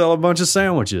sell a bunch of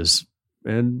sandwiches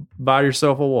and buy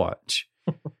yourself a watch.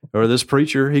 Or this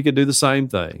preacher, he could do the same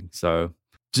thing. So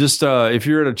just if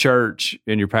you're at a church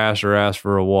and your pastor asks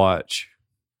for a watch,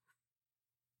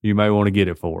 you may want to get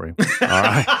it for him. All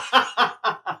right.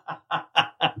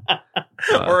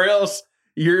 Or else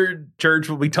your church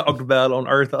will be talked about on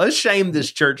earth. Let's shame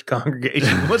this church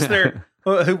congregation. What's their,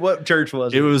 what church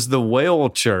was it? It was the Well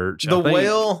Church. The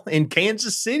Well in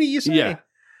Kansas City, you say? Yeah.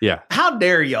 Yeah. How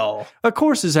dare y'all? Of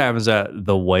course this happens at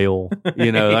the Well.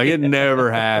 Like it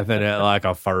never happened at like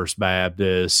a First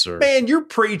Baptist or. Man, your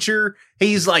preacher,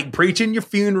 he's like preaching your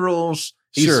funerals.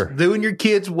 He's doing your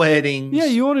kids' weddings. Yeah,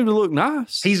 you want him to look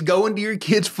nice. He's going to your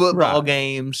kids' football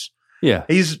games. Yeah.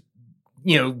 He's,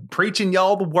 preaching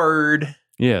y'all the word.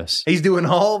 Yes. He's doing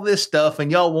all this stuff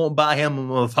and y'all won't buy him a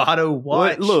Movado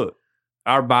watch. Well, look,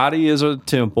 our body is a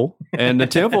temple and the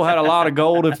temple had a lot of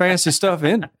gold and fancy stuff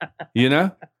in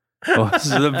it, Well,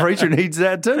 so the preacher needs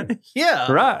that too.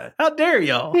 Yeah. Right. How dare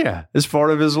y'all? Yeah. It's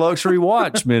part of his luxury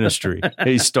watch ministry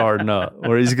he's starting up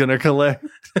where he's going to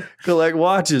collect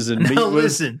watches and meet with.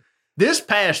 Listen, this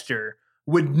pastor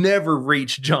would never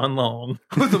reach John Long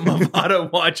with a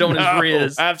Movado watch on his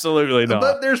wrist. Absolutely not.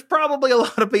 But there's probably a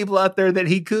lot of people out there that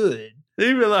he could.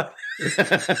 He'd be like,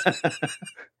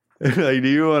 do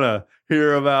you want to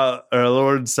hear about our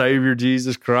Lord and Savior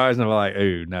Jesus Christ? And I'm like,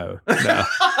 ooh, no.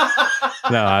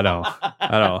 No, I don't.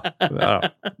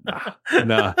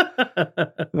 No,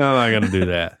 I'm not going to do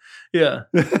that. Yeah.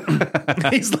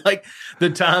 He's like, the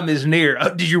time is near.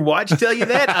 Oh, did your watch tell you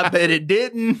that? I bet it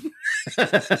didn't.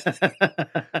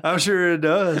 I'm sure it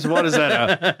does. What is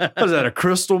that? A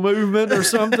crystal movement or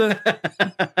something?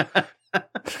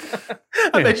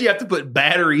 I bet you have to put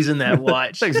batteries in that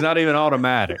watch. It's not even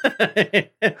automatic.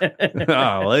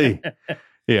 Golly.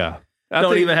 Yeah. I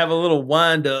Don't think, even have a little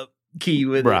wind up key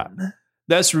with right. it.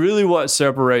 That's really what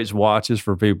separates watches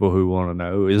for people who want to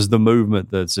know is the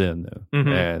movement that's in them.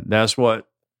 Mhm. And that's what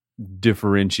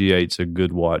differentiates a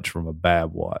good watch from a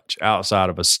bad watch outside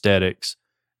of aesthetics,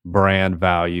 brand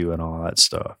value, and all that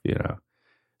stuff, you know.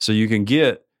 So you can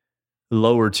get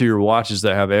lower tier watches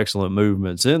that have excellent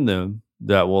movements in them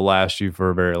that will last you for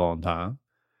a very long time.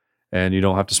 And you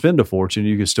don't have to spend a fortune.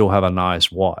 You can still have a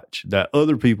nice watch that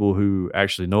other people who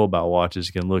actually know about watches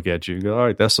can look at you and go, all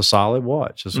right, that's a solid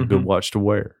watch. That's a good watch to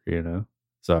wear, you know?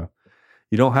 So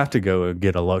you don't have to go and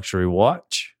get a luxury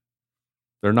watch.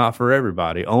 They're not for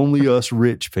everybody. Only us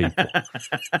rich people. I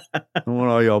don't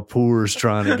want all y'all poors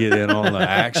trying to get in on the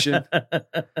action.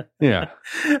 Yeah.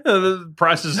 The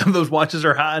prices of those watches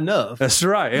are high enough. That's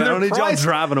right. I don't need y'all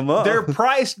driving them up. They're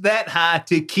priced that high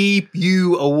to keep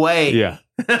you away. Yeah.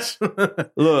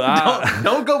 Look,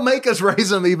 don't go make us raise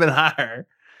them even higher.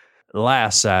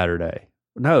 Last Saturday,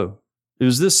 no, it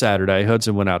was this Saturday.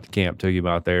 Hudson went out to camp, took him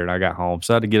out there, and I got home.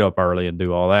 So I had to get up early and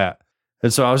do all that.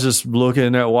 And so I was just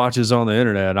looking at watches on the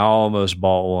internet, and I almost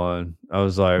bought one. I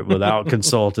was like, without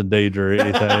consulting Deidre or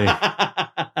anything.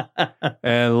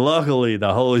 And luckily,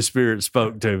 the Holy Spirit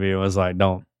spoke to me and was like,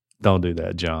 don't do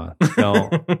that, John.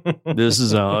 Don't. This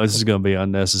is going to be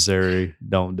unnecessary.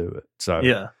 Don't do it. So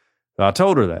yeah. I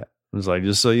told her that. I was like,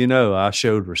 just so you know, I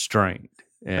showed restraint.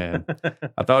 And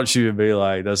I thought she would be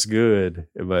like, that's good.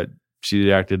 But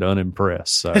she acted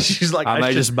unimpressed. So she's like, I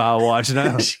may just buy a watch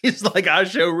now. She's like, I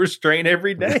show restraint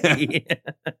every day.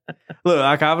 Look,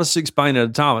 like I was explaining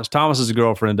to Thomas. Thomas's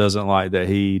girlfriend doesn't like that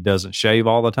he doesn't shave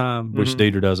all the time, which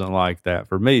Deidre doesn't like that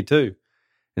for me too.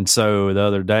 And so the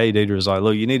other day, Deidre was like,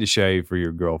 look, you need to shave for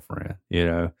your girlfriend, you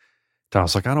know. I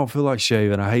was like, I don't feel like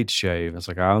shaving. I hate to shave. I was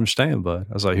like, I understand, bud.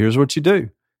 I was like, here's what you do.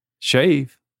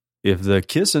 Shave. If the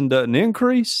kissing doesn't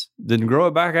increase, then grow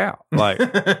it back out. Like,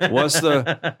 what's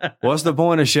the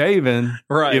point of shaving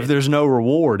if there's no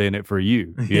reward in it for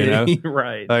you? You know?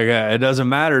 Right. Like, it doesn't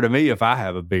matter to me if I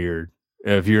have a beard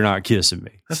if you're not kissing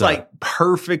me. That's that's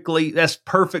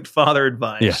perfect father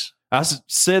advice. Yeah. I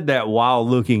said that while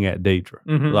looking at Deidre.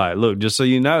 Like, look, just so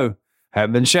you know,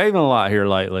 haven't been shaving a lot here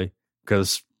lately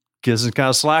because kissing's kind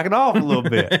of slacking off a little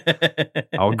bit.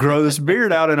 I'll grow this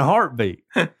beard out in a heartbeat.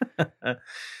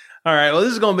 All right, well,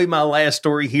 this is going to be my last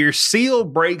story here. Seal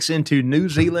breaks into New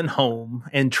Zealand home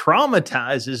and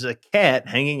traumatizes a cat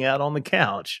hanging out on the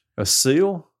couch. A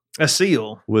seal? A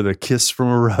seal. With a kiss from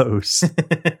a rose. Da,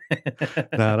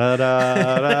 da, da,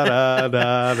 da,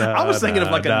 da, da, I was thinking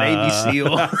of like a Navy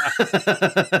SEAL.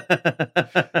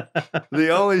 The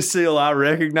only seal I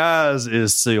recognize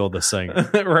is Seal the singer.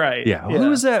 Right. Yeah.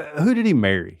 Who was that? Who did he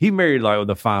marry? He married like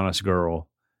the finest girl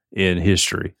in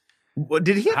history. Well,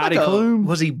 did he have Heidi like Klum?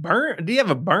 Was he burned? Did he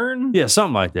have a burn? Yeah,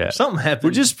 something like that. Something happened.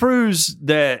 Which just proves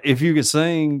that if you could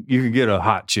sing, you could get a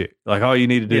hot chick. Like all you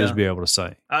need to do is be able to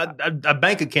sing. A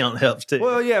bank account helps too.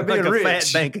 Well, yeah, being like rich, a fat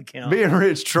bank account. Being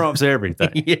rich trumps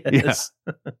everything. Yes.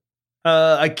 Yeah.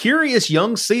 A curious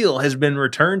young seal has been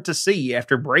returned to sea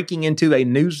after breaking into a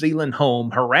New Zealand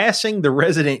home, harassing the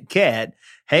resident cat,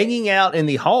 hanging out in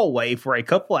the hallway for a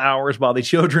couple hours while the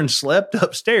children slept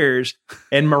upstairs,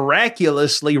 and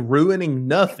miraculously ruining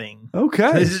nothing.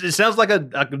 Okay. It sounds like a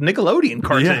Nickelodeon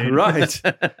cartoon. Yeah, right.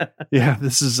 Yeah,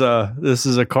 this is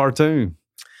a cartoon.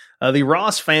 The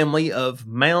Ross family of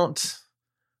Mount,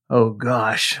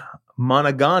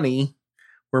 Monagani,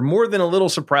 were more than a little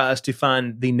surprised to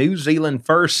find the New Zealand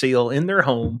fur seal in their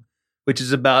home, which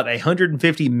is about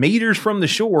 150 meters from the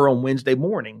shore, on Wednesday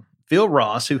morning. Phil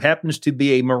Ross, who happens to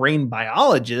be a marine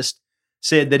biologist,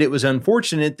 said that it was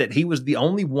unfortunate that he was the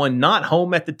only one not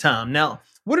home at the time. Now,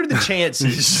 what are the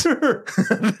chances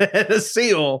that a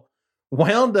seal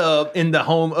wound up in the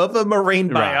home of a marine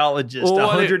biologist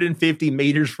 150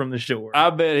 meters from the shore? I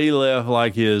bet he left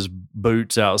like his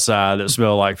boots outside that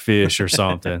smell like fish or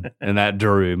something, and that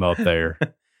drew him up there.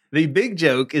 The big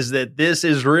joke is that this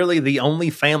is really the only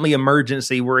family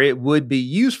emergency where it would be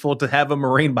useful to have a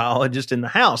marine biologist in the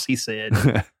house, he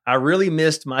said. I really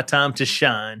missed my time to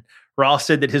shine. Ross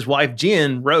said that his wife,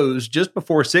 Jen, rose just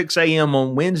before 6 a.m.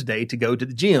 on Wednesday to go to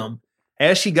the gym.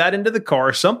 As she got into the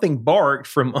car, something barked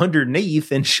from underneath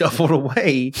and shuffled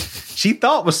away. She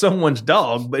thought was someone's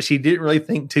dog, but she didn't really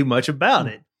think too much about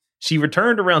it. She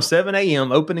returned around 7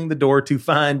 a.m., opening the door to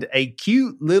find a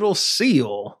cute little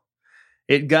seal.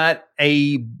 It got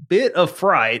a bit of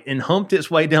fright and humped its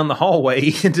way down the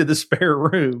hallway into the spare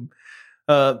room.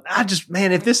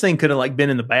 If this thing could have like been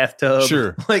in the bathtub,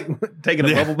 Sure, like taking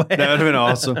a bubble bath, that would have been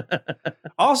awesome.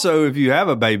 Also, if you have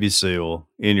a baby seal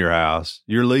in your house,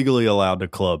 you're legally allowed to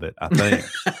club it. I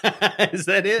think. Is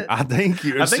that it? I think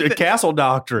it's a castle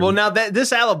doctrine. Well, now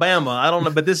this Alabama, I don't know,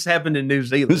 but this happened in New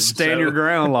Zealand. Stand your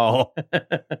ground law.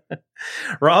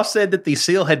 Ross said that the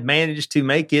seal had managed to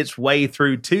make its way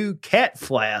through 2 cat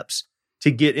flaps to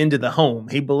get into the home.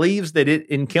 He believes that it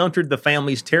encountered the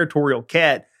family's territorial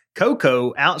cat,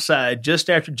 Coco, outside just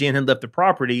after Jen had left the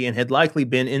property and had likely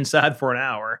been inside for an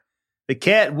hour. The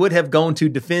cat would have gone to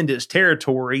defend its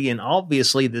territory, and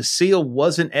obviously the seal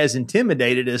wasn't as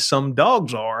intimidated as some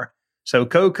dogs are, so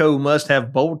Coco must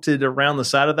have bolted around the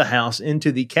side of the house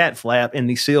into the cat flap, and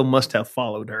the seal must have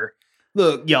followed her.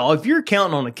 Look, y'all, if you're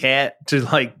counting on a cat to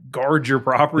like guard your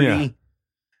property,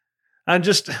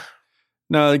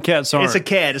 No, the cats aren't. It's a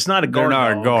cat. It's not a guard dog.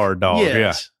 They're not a guard dog.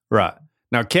 Yes. Yeah, right.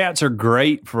 Now, cats are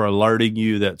great for alerting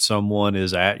you that someone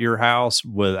is at your house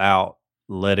without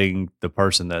letting the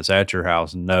person that's at your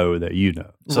house know that you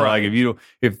know. So, Right. like,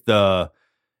 if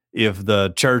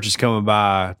the church is coming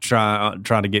by trying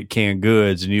to get canned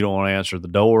goods and you don't want to answer the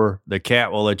door, the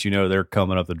cat will let you know they're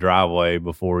coming up the driveway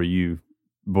before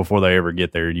they ever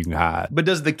get there. You can hide. But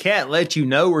does the cat let you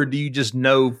know, or do you just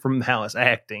know from how it's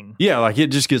acting? Yeah, like it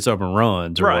just gets up and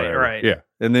runs. Or Right, whatever. right. Yeah,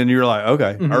 and then you're like,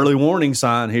 okay, Mhm. early warning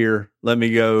sign here. Let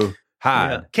me go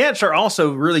hide. Yeah. Cats are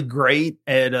also really great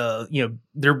at,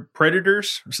 they're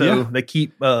predators, so Yeah. they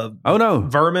keep Oh no,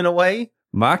 vermin away,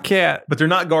 my cat. but they're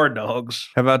not guard dogs.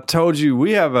 Have I told you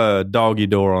we have a doggy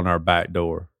door on our back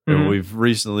door, Mhm. and we've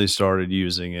recently started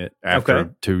using it after Okay.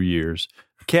 2 years.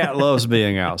 Cat loves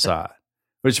being outside.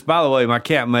 Which, by the way, my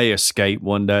cat may escape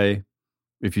one day.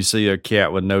 If you see a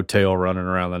cat with no tail running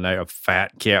around the neighborhood, a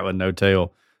fat cat with no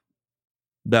tail,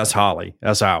 that's Holly.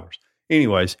 That's ours.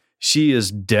 Anyways, she is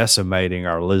decimating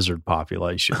our lizard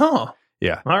population. Oh,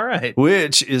 Yeah. all right.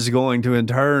 Which is going to in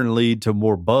turn lead to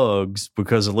more bugs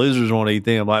because the lizards want to eat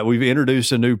them. Like we've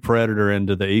introduced a new predator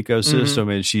into the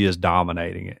ecosystem and she is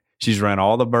dominating it. She's ran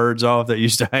all the birds off that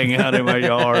used to hang out in my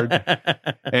yard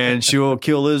and she will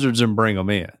kill lizards and bring them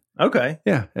in. Okay.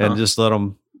 Yeah. And just let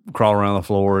them crawl around the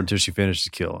floor until she finishes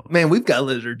killing them. Man, we've got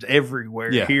lizards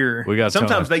everywhere Yeah, here. we got a ton.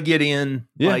 Sometimes they get in,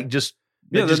 Yeah. like just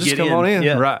Yeah, they just get come on in.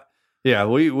 Yeah. Right. Yeah,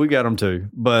 we got them too.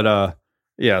 But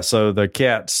so the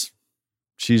cats,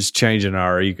 she's changing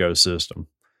our ecosystem.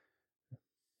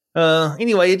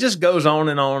 Anyway, it just goes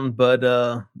on, but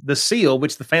the seal,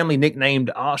 which the family nicknamed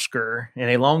Oscar, and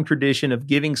a long tradition of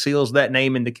giving seals that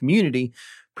name in the community,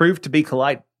 proved to be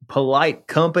polite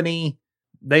company.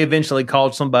 They eventually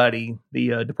called somebody,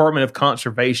 the Department of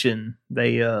Conservation.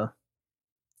 They, I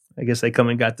guess they come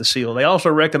and got the seal. They also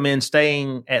recommend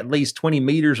staying at least 20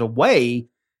 meters away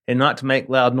and not to make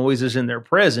loud noises in their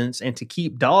presence and to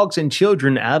keep dogs and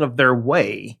children out of their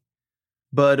way.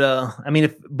 But,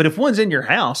 if one's in your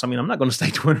house, I'm not going to stay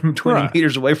 20 Right.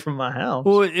 meters away from my house.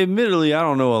 Well, admittedly, I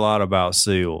don't know a lot about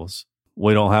seals.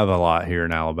 We don't have a lot here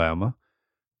in Alabama.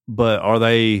 But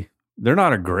they're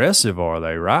not aggressive, are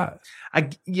they? Right?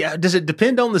 Does it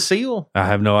depend on the seal? I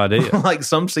have no idea. Like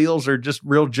some seals are just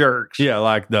real jerks. Yeah,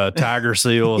 like the tiger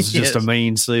seal is just a Yes.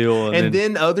 mean seal. And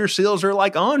then other seals are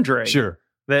like Andre. sure.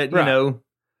 That, Right.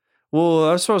 Well,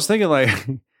 that's what I was thinking. Like,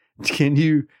 can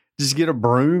you just get a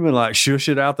broom and like shush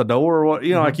it out the door or what?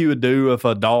 Like you would do if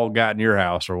a dog got in your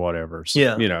house or whatever. So,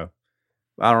 Yeah.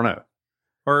 I don't know.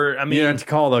 or, You don't have to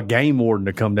call the game warden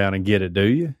to come down and get it, do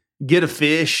you? get a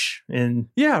fish and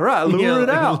Yeah, right. Lure it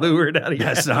out. Lure it out of your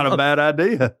That's not a house. bad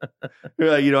idea.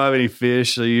 You're like, you don't have any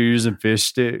fish, so you're using fish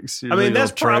sticks. You're leaving That's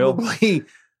a trail. probably,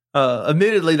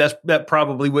 admittedly, that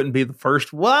probably wouldn't be the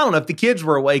first. Well, I don't know. If the kids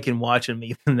were awake and watching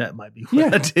me, then that might be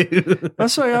what I do.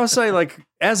 That's why I would say, like,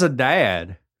 as a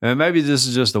dad, and maybe this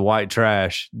is just the white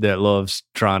trash that loves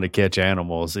trying to catch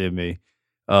animals in me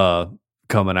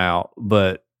coming out,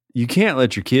 but you can't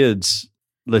let your kids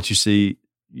let you see,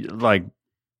 like,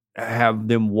 have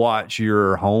them watch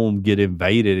your home get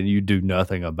invaded and you do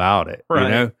nothing about it.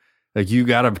 Right. Like you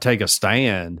got to take a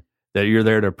stand that you're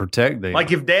there to protect them.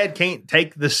 Like if Dad can't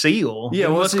take the seal, Yeah,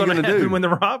 then what's he going to gonna do? happen when the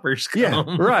robbers come?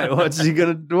 yeah, right. What's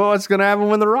going to happen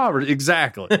when the robbers?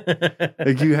 Exactly.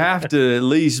 Like you have to at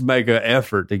least make an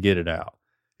effort to get it out.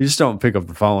 You just don't pick up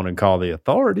the phone and call the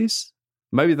authorities.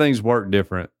 Maybe things work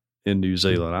different in New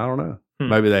Zealand. I don't know.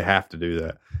 Maybe they have to do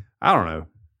that. I don't know.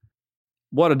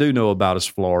 What I do know about is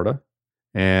Florida.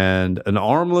 And an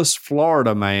armless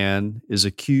Florida man is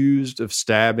accused of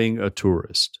stabbing a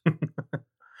tourist.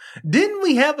 Didn't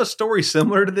we have a story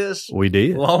similar to this We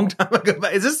did. a long time ago?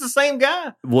 Is this the same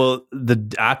guy? Well,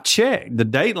 I checked. The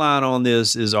date line on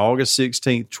this is August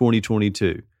 16th,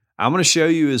 2022. I'm going to show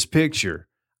you his picture.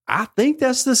 I think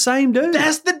that's the same dude.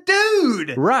 That's the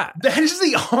dude. Right. That is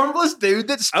the harmless dude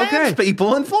that stabs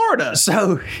people in Florida.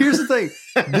 So here's the thing.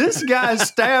 This guy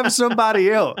stabbed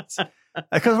somebody else.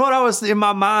 Because what I was in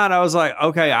my mind, I was like,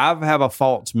 okay, I have a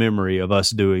false memory of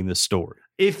us doing this story.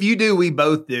 If you do, we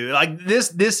both do. Like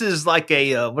this is like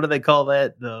a what do they call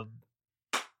that? The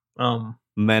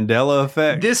Mandela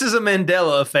effect. This is a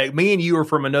Mandela effect. Me and you are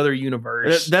from another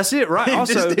universe. That's it, right?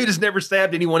 Also, this dude has never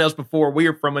stabbed anyone else before. We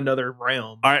are from another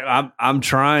realm. All right, I'm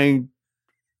trying.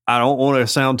 I don't want to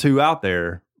sound too out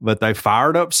there, but they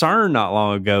fired up CERN not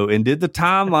long ago and did the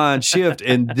timeline shift,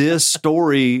 and this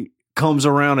story comes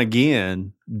around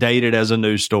again, dated as a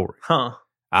new story. Huh.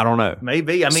 I don't know.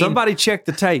 Maybe. I mean, somebody check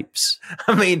the tapes.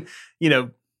 I mean,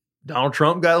 Donald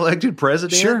Trump got elected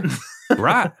president. Sure.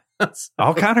 Right.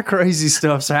 All kind of crazy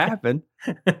stuff's happened.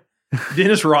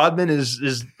 Dennis Rodman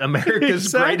is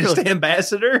America's greatest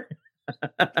ambassador.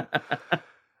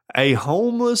 A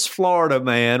homeless Florida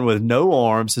man with no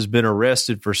arms has been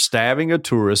arrested for stabbing a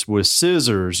tourist with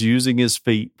scissors using his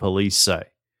feet, police say.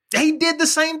 He did the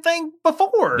same thing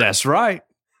before. That's right.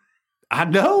 I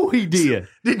know he did.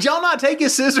 Did y'all not take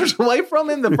his scissors away from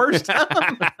him the first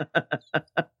time?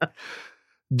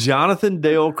 Jonathan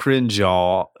Dale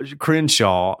Crenshaw,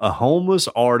 a homeless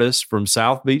artist from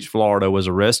South Beach, Florida, was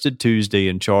arrested Tuesday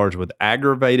and charged with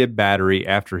aggravated battery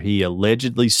after he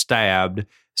allegedly stabbed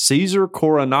Cesar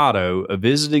Coronado, a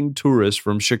visiting tourist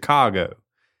from Chicago.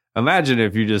 Imagine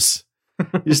if you just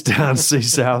down to see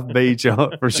South Beach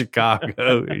for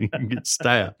Chicago and you get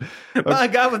stabbed. By a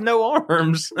guy with no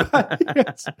arms.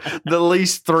 Yes. The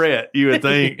least threat, you would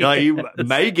think. Like you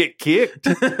may get kicked,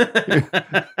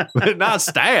 but not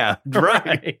stabbed,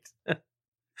 right?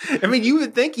 I mean, you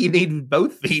would think you need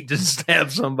both feet to stab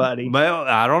somebody. Well,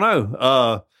 I don't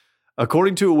know.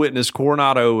 According to a witness,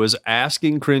 Coronado was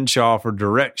asking Crenshaw for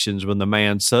directions when the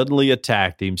man suddenly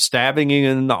attacked him, stabbing him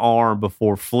in the arm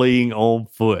before fleeing on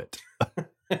foot.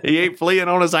 He ain't fleeing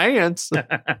on his hands.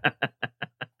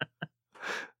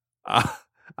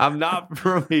 I'm not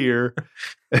from here,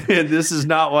 and this is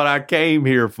not what I came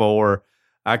here for.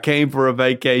 I came for a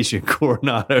vacation,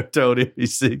 Coronado told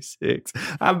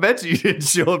NBC6. I bet you didn't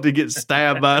show up to get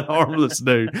stabbed by an armless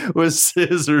dude with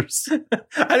scissors.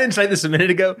 I didn't say this a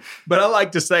minute ago, but I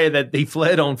like to say that he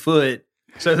fled on foot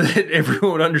so that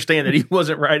everyone would understand that he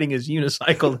wasn't riding his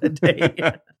unicycle that day.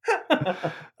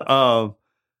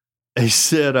 He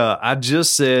said, I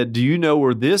just said, do you know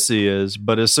where this is?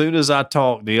 But as soon as I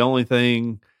talked, the only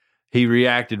thing he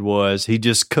reacted was, he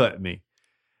just cut me.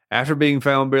 After being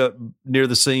found near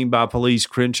the scene by police,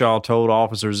 Crenshaw told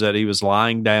officers that he was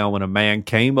lying down when a man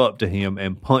came up to him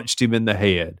and punched him in the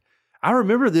head. I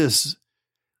remember this.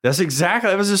 That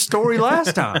was his story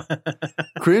last time.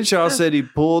 Crenshaw said he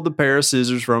pulled the pair of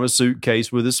scissors from a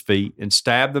suitcase with his feet and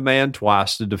stabbed the man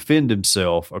twice to defend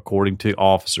himself, according to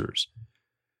officers.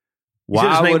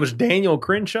 His name was Daniel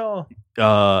Crenshaw?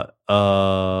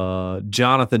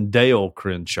 Jonathan Dale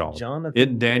Crenshaw.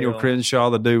 Isn't Daniel Crenshaw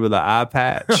the dude with the eye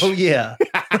patch? Oh, yeah.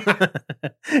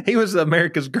 He was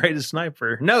America's greatest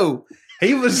sniper. No,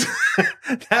 he was,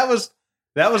 that was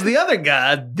the other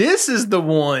guy. This is the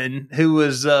one who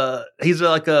was, he's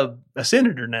like a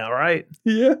senator now, right?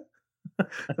 Yeah.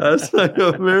 That's like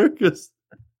America's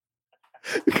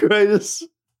greatest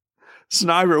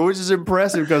sniper, which is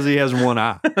impressive because he has one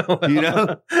eye. Well, you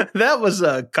know, that was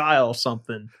Kyle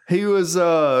something. He was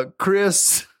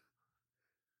Chris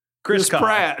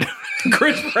Pratt.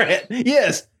 Chris Pratt.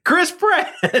 Yes, Chris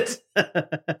Pratt.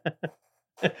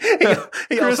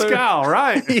 he Chris also, Kyle,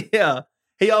 right? Yeah.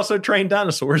 He also trained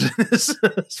dinosaurs in his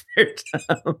spare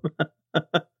time.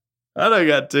 I done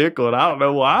got tickled. I don't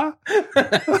know why.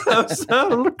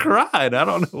 I cried. I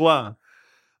don't know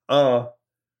why.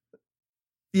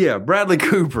 Yeah, Bradley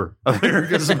Cooper,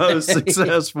 America's most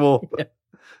successful.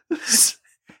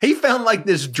 He found like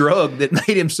this drug that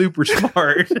made him super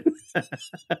smart.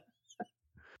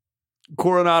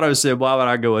 Coronado said, why would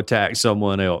I go attack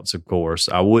someone else? Of course,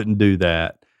 I wouldn't do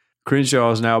that.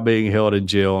 Crenshaw is now being held in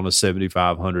jail on a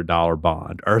 $7,500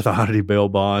 bond. Earth Oddity bail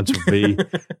bonds will be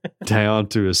down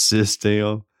to assist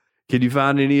him. Can you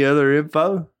find any other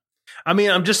info? I mean,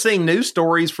 I'm just seeing news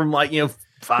stories from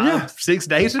 5-6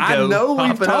 days ago. I know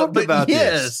we've talked about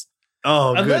this.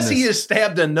 Oh, unless goodness. he has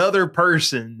stabbed another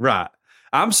person. Right.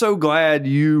 I'm so glad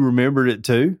you remembered it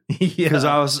too. Because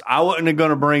I wasn't going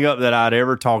to bring up that I'd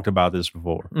ever talked about this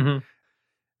before. Mm-hmm.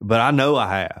 But I know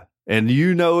I have. And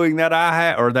you knowing that I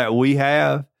have, or that we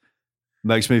have,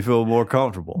 Makes me feel more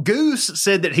comfortable. Goose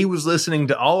said that he was listening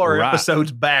to all our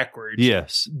episodes backwards.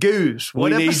 Yes. Goose,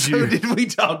 what episode did we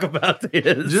talk about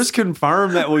this? Just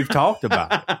confirm that we've talked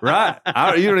about it, right?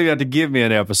 You don't even have to give me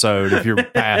an episode if you're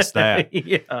past that.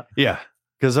 Yeah. Yeah.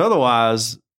 Because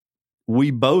otherwise,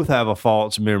 we both have a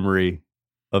false memory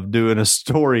of doing a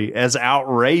story as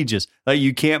outrageous. Like,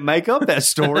 you can't make up that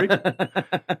story,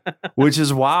 which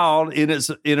is wild in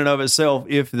and of itself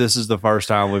if this is the first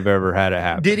time we've ever had it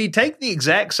happen. Did he take the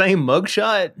exact same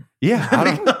mugshot?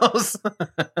 Yeah. Because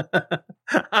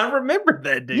I remember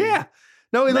that dude. Yeah.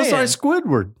 No, he looks like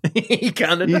Squidward. He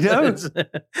kind of does.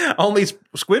 Only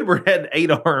Squidward had 8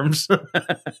 arms.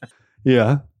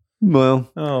 Yeah.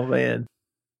 Well. Oh, man.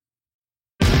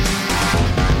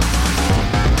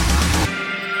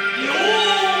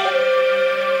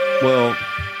 Well,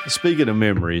 speaking of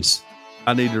memories,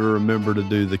 I need to remember to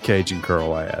do the Cajun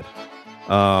Curl ad.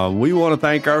 We want to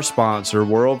thank our sponsor,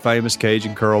 world famous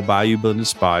Cajun Curl Bayou Blended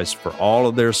Spice, for all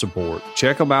of their support.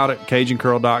 Check them out at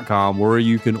CajunCurl.com, where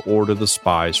you can order the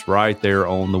spice right there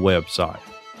on the website.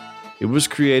 It was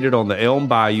created on the Elm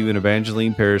Bayou in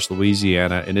Evangeline Parish,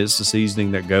 Louisiana, and it's the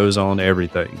seasoning that goes on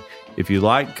everything. If you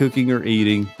like cooking or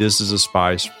eating, this is a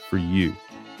spice for you.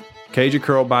 Cajun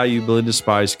Curl Bayou Blended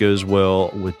Spice goes well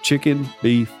with chicken,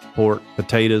 beef, pork,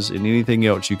 potatoes, and anything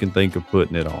else you can think of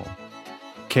putting it on.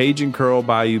 Cajun Curl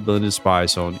Bayou Blended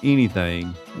Spice on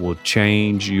anything will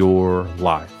change your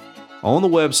life. On the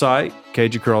website,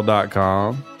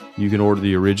 CajunCurl.com, you can order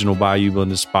the original Bayou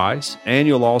Blended Spice, and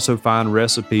you'll also find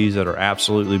recipes that are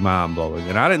absolutely mind-blowing.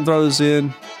 And I didn't throw this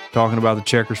in talking about the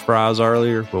Checkers fries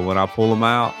earlier, but when I pull them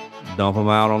out, dump them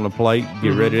out on the plate,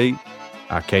 get ready to eat,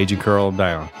 I Cajun Curl them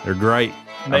down. They're great.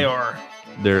 They are.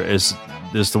 It's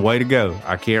the way to go.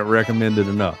 I can't recommend it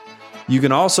enough. You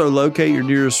can also locate your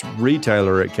nearest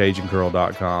retailer at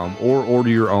CajunCurl.com or order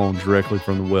your own directly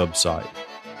from the website.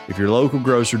 If your local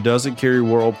grocer doesn't carry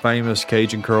world-famous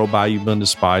Cajun Curl Bayou Blended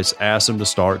Spice, ask them to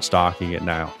start stocking it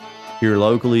now. Here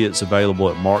locally, it's available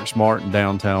at Mark's Mart in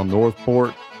downtown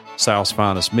Northport, South's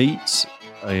Finest Meats,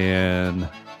 and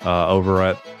over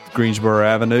at Greensboro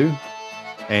Avenue,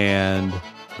 and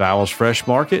Vowels Fresh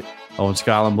Market on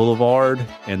Skyland Boulevard,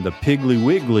 and the Piggly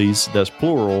Wigglies, that's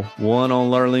plural, one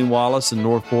on Lurleen Wallace in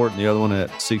Northport and the other one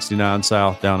at 69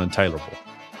 South down in Taylorville.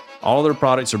 All their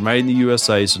products are made in the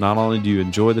USA, so not only do you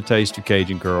enjoy the taste of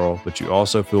Cajun Curl, but you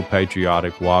also feel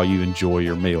patriotic while you enjoy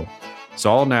your meal. It's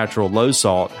all natural, low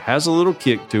salt, has a little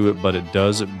kick to it, but it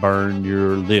doesn't burn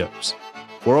your lips.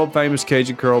 World famous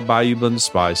Cajun Curl Bayou Blended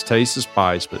Spice. Taste the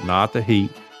spice, but not the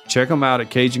heat. Check them out at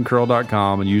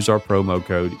CajunCurl.com and use our promo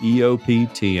code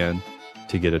EOP10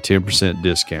 to get a 10%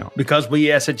 discount. Because we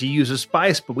ask that you use a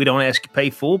spice, but we don't ask you to pay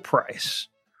full price.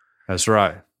 That's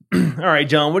right. All right,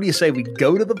 John, what do you say we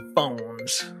go to the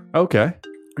phones? Okay.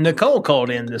 Nicole called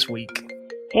in this week.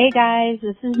 Hey, guys,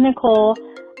 this is Nicole.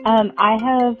 I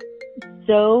have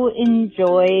so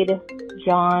enjoyed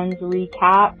John's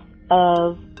recap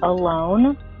of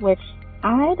Alone, which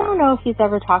I don't know if he's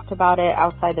ever talked about it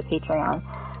outside the Patreon,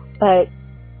 but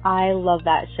I love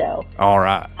that show. All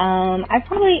right.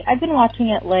 I've been watching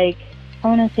it like, I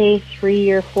want to say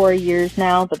 3 or 4 years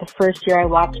now, but the first year I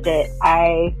watched it,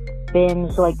 I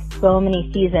binged like so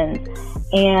many seasons.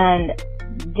 And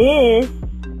this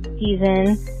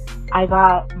season, I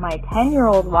got my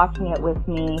 10-year-old watching it with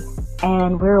me,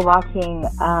 and we were watching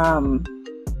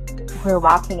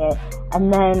it,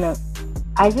 and then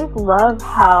I just love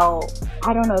how,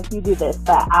 I don't know if you do this,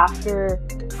 but after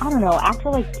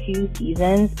like 2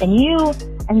 seasons, and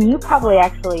you probably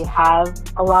actually have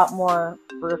a lot more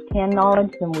firsthand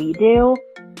knowledge than we do.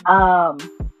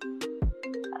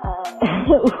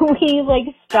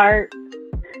 We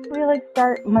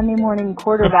start Monday morning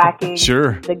quarterbacking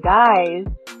Sure. the guys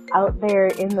out there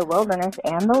in the wilderness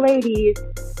and the ladies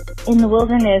in the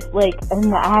wilderness, like, and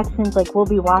the accents, like, we'll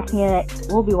be watching it,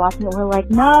 we're like,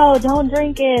 no, don't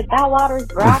drink it, that water's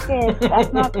brackish,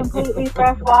 that's not completely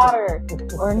fresh water,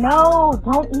 or no,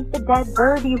 don't eat the dead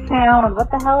bird you found, what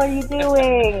the hell are you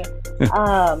doing?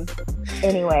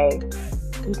 Anyway,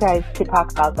 you guys could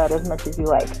talk about that as much as you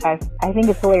like. I think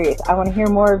it's hilarious. I want to hear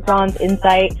more of John's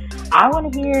insight. I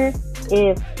want to hear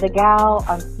if the gal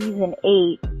on season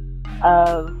 8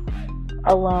 of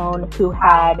Alone who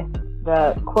had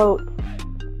the quote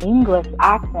English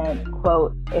accent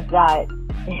quote, if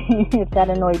that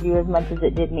annoyed you as much as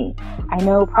it did me. I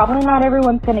know probably not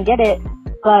everyone's gonna get it,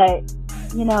 but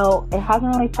you know, it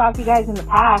hasn't really stopped you guys in the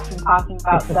past from talking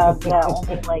about stuff that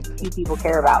only like 2 people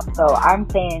care about. So I'm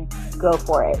saying go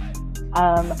for it.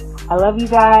 I love you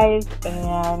guys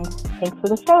and thanks for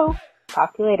the show.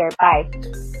 Talk to you later. Bye.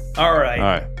 All right. All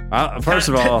right. First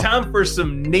of all, time for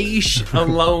some niche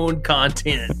alone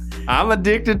content. I'm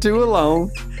addicted to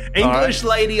alone. English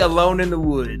lady alone in the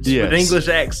woods with English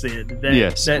accent. Did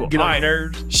that get on your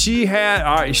nerves? She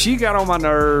got on my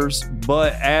nerves,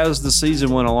 but as the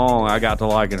season went along, I got to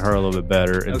liking her a little bit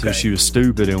better until she was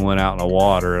stupid and went out in the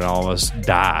water and almost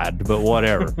died. But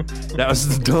whatever. That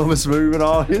was the dumbest move in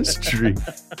all history.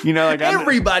 Like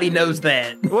everybody knows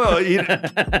that. Well,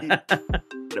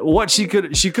 what she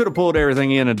could have pulled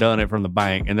everything in and done it from the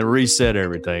bank and then reset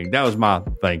everything. That was my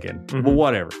thinking. Mm-hmm. But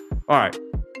whatever. All right.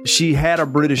 She had a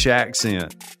British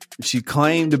accent. She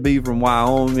claimed to be from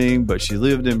Wyoming, but she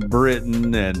lived in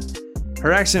Britain, and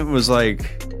her accent was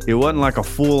like, it wasn't like a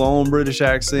full-on British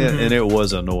accent, and it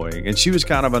was annoying. And she was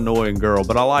kind of an annoying girl,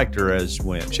 but I liked her as she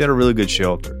went. She had a really good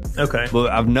shelter. Okay.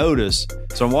 But I've noticed,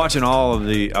 so I'm watching all of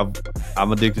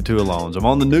I'm addicted to Alones. I'm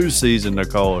on the new season,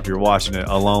 Nicole, if you're watching it,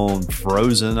 Alone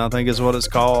Frozen, I think is what it's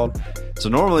called. So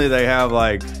normally they have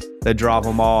they drop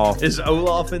them off. Is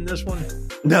Olaf in this one?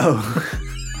 No.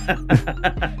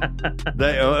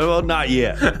 Not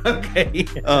yet. Okay.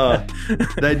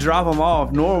 They drop them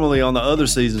off normally on the other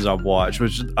seasons I've watched,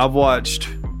 which I've watched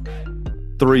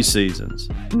 3 seasons,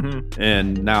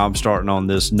 and now I'm starting on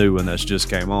this new one that's just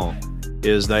came on.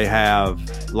 Is they have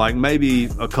maybe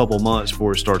a couple months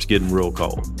before it starts getting real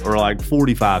cold, or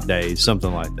 45 days,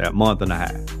 something like that, month and a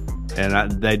half.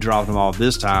 And they dropped them off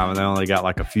this time, and they only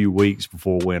got a few weeks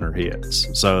before winter hits,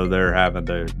 so they're having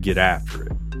to get after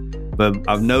it. But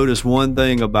I've noticed one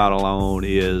thing about Alone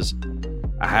is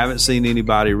I haven't seen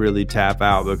anybody really tap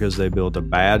out because they built a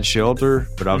bad shelter,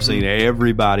 but I've seen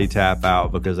everybody tap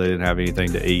out because they didn't have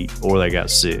anything to eat or they got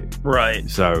sick. Right.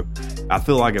 So I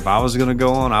feel like if I was going to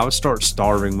go on, I would start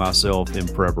starving myself in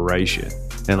preparation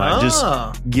and just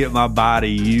get my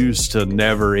body used to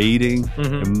never eating,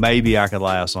 and maybe I could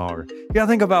last longer. You got to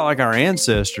think about our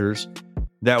ancestors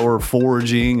that were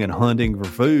foraging and hunting for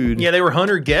food. Yeah, they were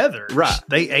hunter-gatherers. Right.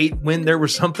 They ate when there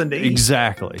was something to eat.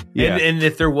 Exactly. Yeah. And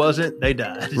if there wasn't, they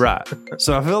died. Right.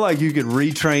 So I feel like you could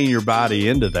retrain your body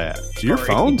into that. So your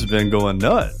phone's been going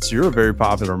nuts. You're a very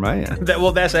popular man.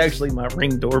 That's actually my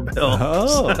Ring doorbell. Oh.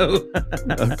 So.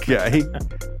 Okay.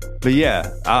 But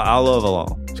yeah, I love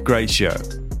Alone. It's a great show.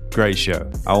 Great show.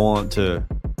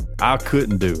 I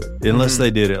couldn't do it unless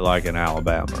they did it in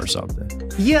Alabama or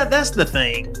something. Yeah, that's the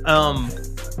thing.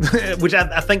 Which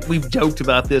I think we've joked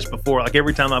about this before.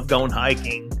 Every time I've gone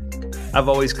hiking, I've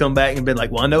always come back and been like,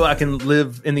 well, I know I can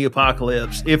live in the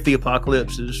apocalypse if the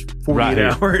apocalypse is 48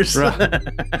 hours. Right.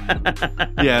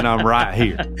 Yeah, and I'm right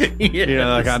here.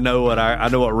 Yes. I know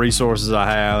what resources I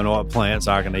have and what plants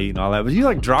I can eat and all that. But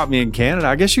you drop me in Canada,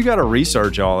 I guess you got to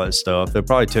research all that stuff. They'll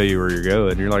probably tell you where you're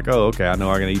going. You're like, oh, okay, I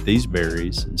know I can eat these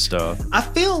berries and stuff. I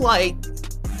feel like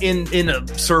in a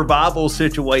survival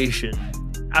situation,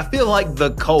 I feel like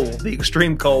the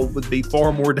extreme cold would be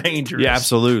far more dangerous. Yeah,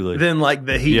 absolutely. Than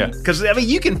the heat. Yeah. Because,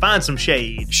 you can find some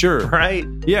shade. Sure. Right?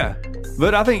 Yeah.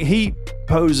 But I think heat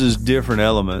poses different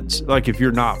elements, if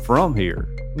you're not from here.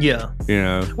 Yeah.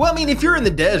 Well, if you're in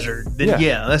the desert, then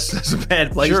that's a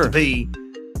bad place to be.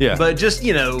 Yeah. But just,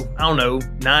 I don't know,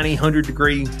 90, 100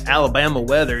 degree Alabama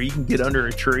weather, you can get under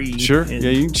a tree. Sure.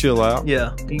 Yeah, you can chill out.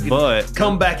 Yeah. You can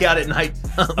come back out at night.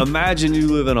 Imagine you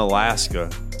live in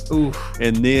Alaska. Oof.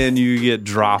 And then you get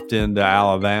dropped into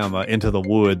Alabama, into the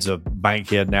woods of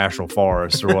Bankhead National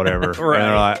Forest or whatever. Right. And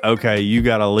they're like, okay, you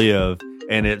got to live.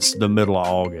 And it's the middle of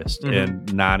August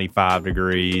and 95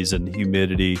 degrees and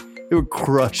humidity. It would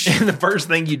crush you. And the first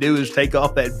thing you do is take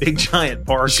off that big giant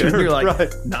parka. And you're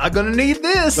like, not going to need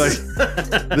this.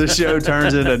 The show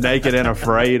turns into Naked and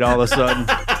Afraid all of a sudden.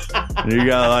 And you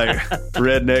got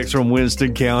rednecks from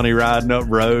Winston County riding up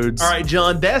roads. All right,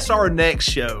 John, that's our next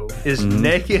show is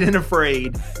Naked and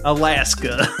Afraid,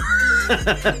 Alaska.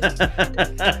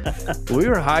 We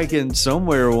were hiking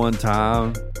somewhere one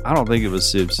time. I don't think it was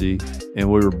Sipsey. And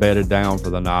we were bedded down for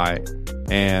the night.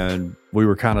 And we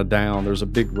were kind of down. There's a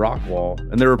big rock wall.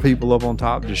 And there were people up on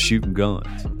top just shooting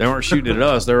guns. They weren't shooting at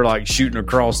us. They were shooting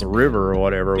across the river or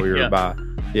whatever we were by.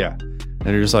 Yeah.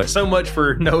 And you're just so much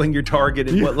for knowing your target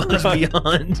and what lies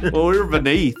beyond. Well, we were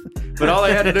beneath, but all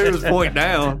they had to do was point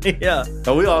down. Yeah.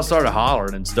 So we all started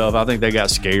hollering and stuff. I think they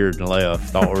got scared and left.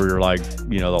 Thought we were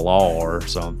the law or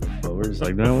something. But we're just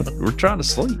no, we're trying to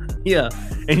sleep. Yeah.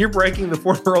 And you're breaking the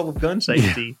fourth rule of gun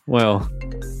safety. Yeah. Well,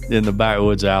 in the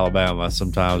backwoods of Alabama,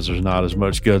 sometimes there's not as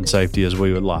much gun safety as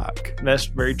we would like. That's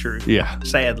very true. Yeah.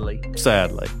 Sadly.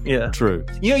 Yeah. True.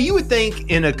 You would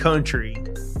think in a country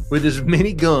with as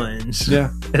many guns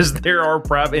as there are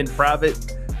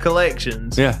private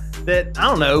collections, that, I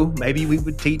don't know, maybe we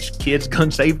would teach kids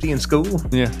gun safety in school.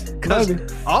 Yeah. Because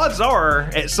odds are,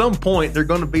 at some point, they're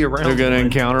going to be around. They're going to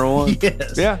encounter one.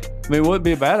 Yes. Yeah. I mean, it wouldn't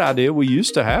be a bad idea. We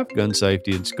used to have gun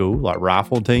safety in school, like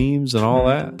rifle teams and all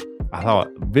that. I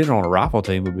thought being on a rifle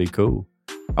team would be cool.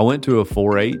 I went to a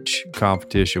 4-H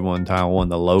competition one time, won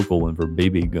the local one for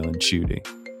BB gun shooting.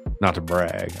 Not to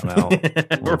brag. I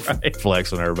don't Right.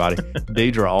 flex on everybody.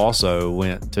 Deidre also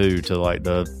went to like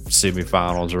the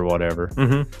semifinals or whatever.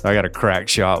 Mm-hmm. I got a crack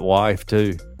shot wife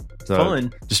too. So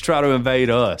Fun. just try to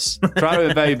invade us. Try to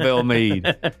invade Belle Meade.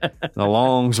 The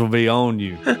longs will be on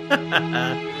you.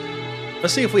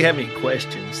 Let's see if we have any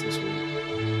questions this week.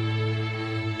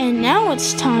 And now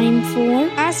it's time for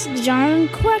Ask John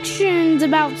questions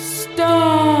about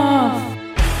stuff.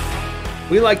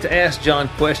 We like to ask John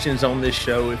questions on this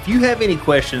show. If you have any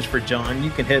questions for John, you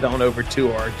can head on over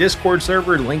to our Discord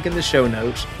server, link in the show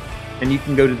notes, and you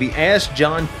can go to the Ask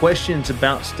John Questions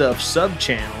About Stuff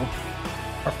sub-channel.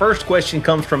 Our first question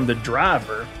comes from the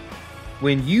driver.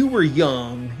 When you were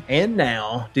young and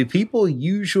now, do people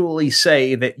usually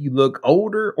say that you look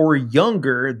older or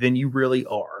younger than you really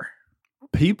are?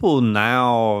 People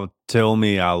now tell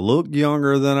me I look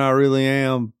younger than I really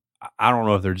am. I don't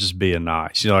know if they're just being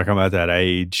nice. You know, like I'm at that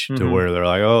age to where they're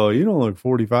like, oh, you don't look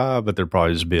 45, but they're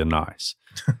probably just being nice.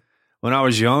 When I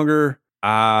was younger,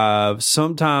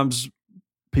 sometimes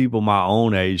people my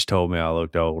own age told me I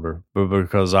looked older, but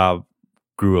because I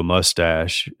grew a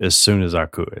mustache as soon as I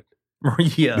could.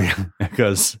 Yeah.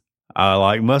 Because I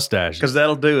like mustaches. Because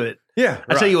that'll do it. Yeah.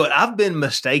 I tell you what, I've been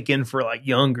mistaken for like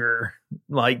younger,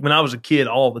 like when I was a kid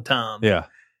all the time. Yeah.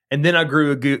 And then I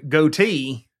grew a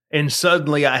goatee. And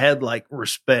suddenly I had like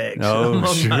respect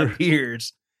among my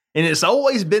peers. And it's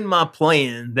always been my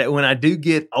plan that when I do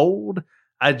get old,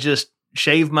 I just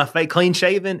shave my face, clean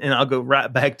shaven, and I'll go right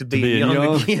back to being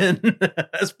young again.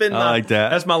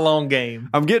 That's my long game.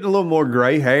 I'm getting a little more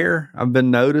gray hair. I've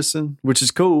been noticing, which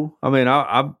is cool. I mean,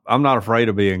 I'm not afraid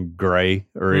of being gray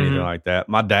or anything like that.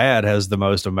 My dad has the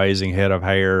most amazing head of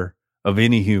hair of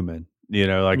any human,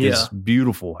 it's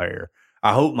beautiful hair.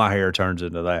 I hope my hair turns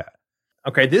into that.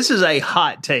 Okay, this is a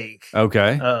hot take.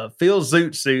 Okay. Phil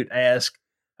Zoot Suit asks,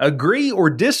 agree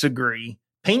or disagree,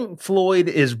 Pink Floyd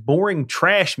is boring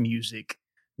trash music.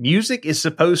 Music is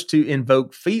supposed to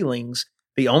invoke feelings.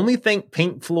 The only thing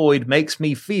Pink Floyd makes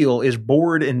me feel is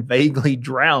bored and vaguely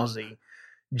drowsy.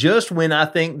 Just when I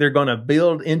think they're going to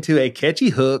build into a catchy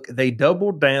hook, they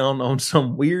double down on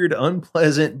some weird,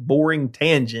 unpleasant, boring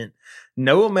tangent.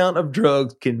 No amount of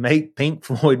drugs can make Pink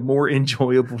Floyd more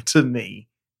enjoyable to me.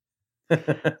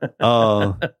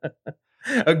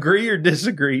 Agree or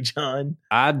disagree, John?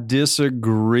 I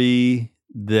disagree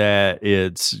that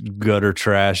it's gutter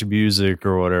trash music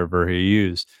or whatever he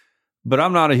used, but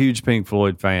I'm not a huge Pink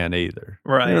Floyd fan either.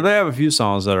 Right. They have a few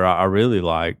songs that I really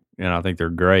like, and I think they're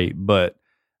great, but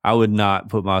I would not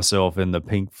put myself in the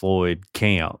Pink Floyd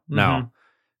camp. Now,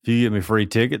 if you give me free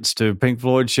tickets to a Pink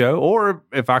Floyd show, or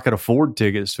if I could afford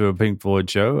tickets to a Pink Floyd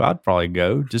show, I'd probably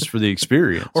go just for the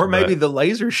experience. Or maybe the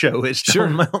laser show at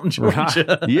Stone Mountain,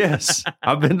 Georgia. Right. Yes,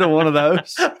 I've been to one of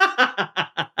those.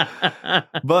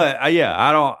 But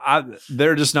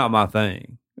they're just not my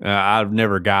thing. I've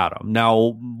never got them. Now,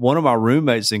 one of my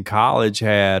roommates in college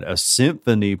had a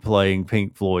symphony playing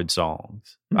Pink Floyd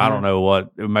songs. I don't know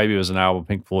maybe it was an album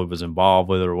Pink Floyd was involved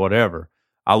with or whatever.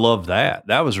 I love that.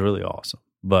 That was really awesome.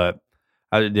 But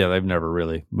they've never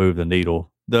really moved the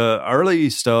needle. The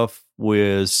early stuff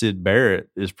with Syd Barrett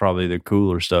is probably the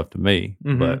cooler stuff to me,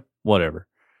 but whatever.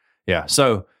 Yeah.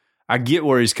 So I get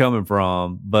where he's coming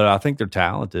from, but I think they're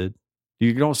talented.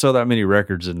 You don't sell that many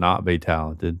records and not be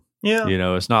talented. Yeah.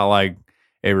 It's not like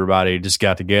everybody just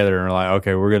got together and like,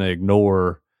 okay, we're going to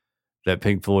ignore that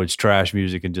Pink Floyd's trash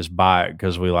music and just buy it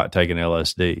because we like taking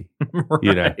LSD.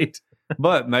 Right.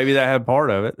 But maybe that had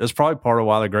part of it. That's probably part of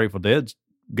why the Grateful Dead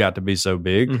got to be so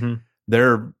big.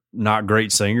 They're not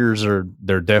great singers, or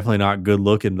they're definitely not good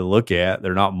looking to look at.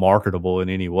 They're not marketable in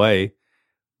any way,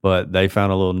 but they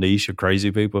found a little niche of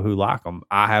crazy people who like them.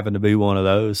 I happen to be one of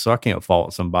those, so I can't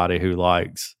fault somebody who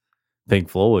likes Pink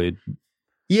Floyd.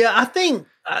 Yeah, I think,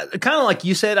 kind of like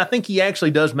you said, I think he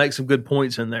actually does make some good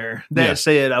points in there. That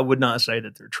said, I would not say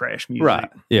that they're trash music. Right.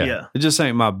 Yeah. It just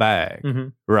ain't my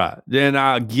bag. Right. And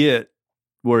I get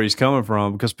where he's coming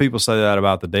from, because people say that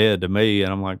about the Dead to me,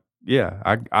 and I'm like,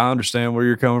 yeah, I understand where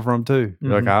you're coming from too.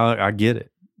 Like I get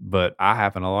it, but I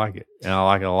happen to like it, and I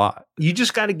like it a lot. You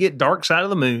just got to get Dark Side of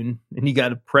the Moon, and you got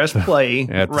to press play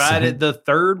at the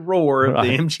third roar of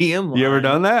the MGM line. You ever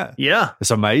done that? Yeah. It's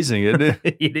amazing, isn't it?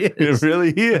 It is. It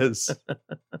really is.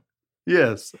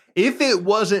 Yes. If it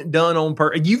wasn't done on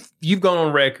purpose, you've gone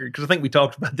on record, because I think we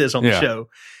talked about this on the show.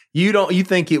 You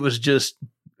think it was just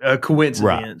a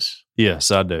coincidence? Right.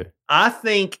 Yes, I do. I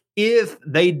think if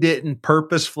they didn't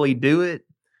purposefully do it,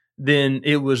 then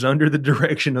it was under the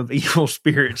direction of evil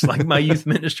spirits, like my youth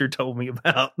minister told me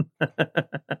about.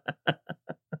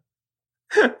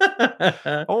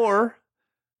 Or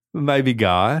maybe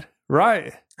God,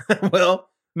 right? Well,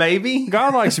 maybe.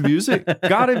 God likes music.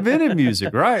 God invented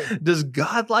music, right? Does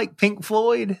God like Pink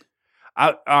Floyd?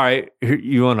 All right.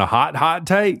 You want a hot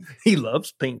take? He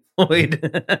loves Pink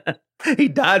Floyd. He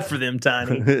died for them,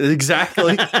 Tiny.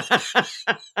 Exactly.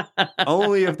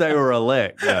 Only if they were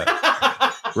elect.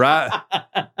 Yeah. Right.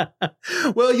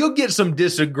 Well, you'll get some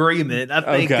disagreement. I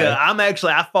think Okay.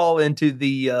 I fall into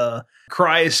the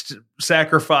Christ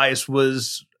sacrifice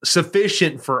was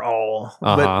sufficient for all,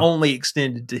 but only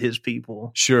extended to his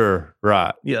people. Sure.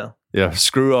 Right. Yeah. Yeah.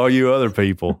 Screw all you other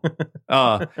people.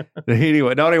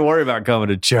 Anyway, don't even worry about coming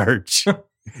to church.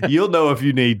 You'll know if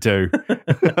you need to.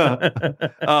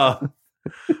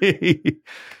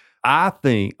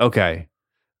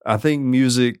 I think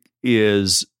music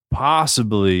is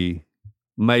possibly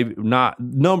maybe not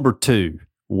number two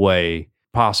way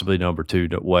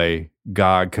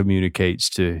God communicates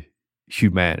to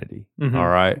humanity. Mhm. All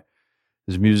right.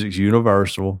 His music's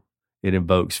universal. It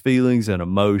invokes feelings and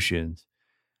emotions.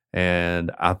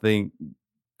 And I think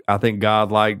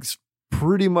God likes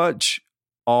pretty much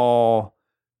all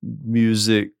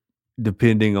music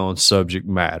depending on subject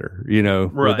matter,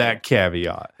 Right. with that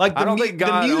caveat. Like I don't think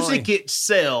God the music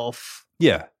itself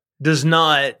yeah, does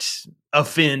not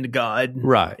offend God.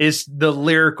 right. It's the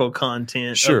lyrical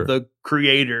content Sure. of the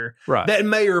creator Right. that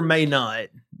may or may not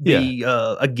be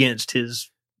against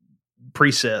his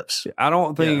precepts. I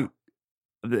don't think,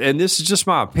 and this is just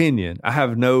my opinion, I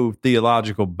have no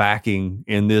theological backing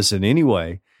in this in any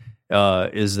way,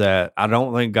 is that I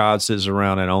don't think God sits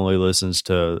around and only listens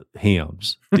to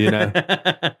hymns, I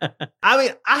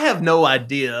mean, I have no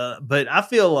idea, but I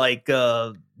feel like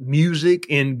music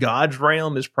in God's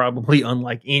realm is probably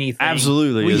unlike anything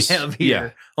Absolutely we is. have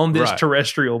here on this Right.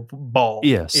 terrestrial ball.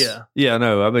 Yes. Yeah. Yeah,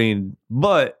 no, I mean,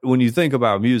 but when you think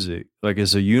about music, like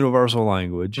it's a universal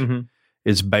language. Mhm.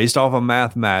 It's based off of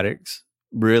mathematics,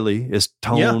 really. It's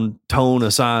tone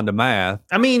assigned to math.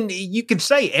 I mean, you could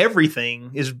say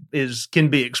everything is can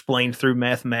be explained through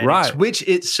mathematics, Right. which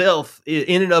itself,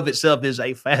 in and of itself, is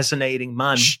a fascinating,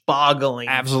 mind-boggling.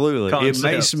 Absolutely. concept. It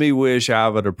makes me wish I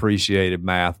would have appreciated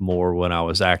math more when I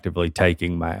was actively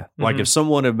taking math. Like Mhm. if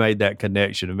someone had made that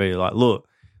connection to me, like, look,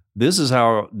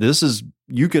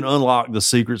 you can unlock the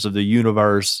secrets of the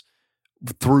universe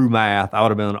through math. I would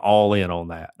have been all in on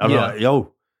that. I'd be Yeah. like,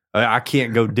 yo, I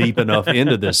can't go deep enough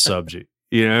into this subject,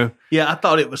 Yeah, I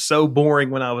thought it was so boring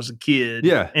when I was a kid.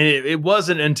 Yeah. And it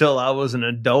wasn't until I was an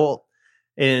adult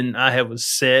and I was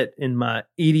set in my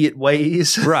idiot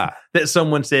ways Right. that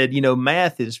someone said,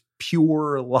 math is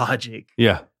pure logic.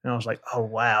 Yeah. And I was like, oh,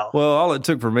 wow. Well, all it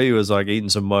took for me was like eating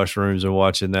some mushrooms and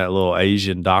watching that little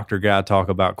Asian doctor guy talk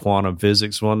about quantum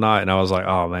physics one night. And I was like,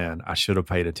 oh man, I should have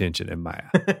paid attention in math.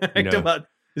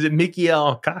 Is it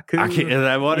Mikhail Kaku? I can't.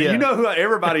 Yeah. You know who?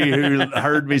 Everybody who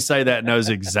heard me say that knows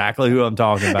exactly who I'm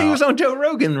talking about. He was on Joe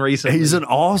Rogan recently. He's an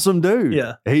awesome dude.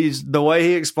 Yeah. He's the way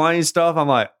he explains stuff. I'm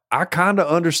like, I kind of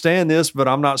understand this, but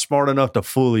I'm not smart enough to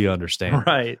fully understand.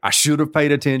 Right. I should have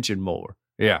paid attention more.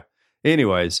 Yeah.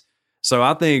 Anyways, so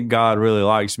I think God really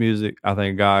likes music. I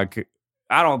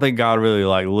don't think God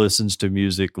really listens to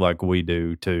music like we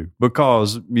do too,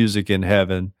 because music in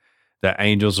heaven that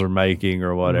angels are making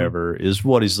or whatever is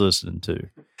what he's listening to.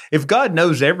 If God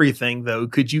knows everything, though,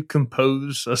 could you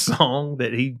compose a song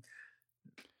that he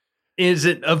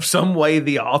isn't of some way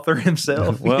the author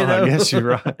himself? Well, I guess you're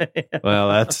right. Well,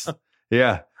 that's,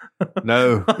 yeah.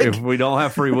 No, if we don't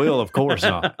have free will, of course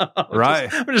not. Right.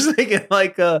 I'm just thinking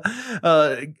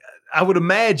I would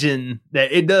imagine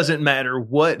that it doesn't matter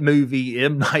what movie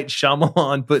M. Night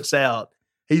Shyamalan puts out.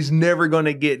 He's never going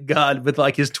to get God with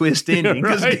his twist ending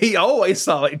because Right. he always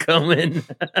saw it coming.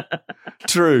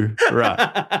 True.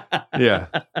 Right. Yeah.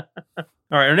 All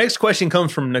right. Our next question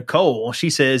comes from Nicole. She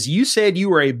says, you said you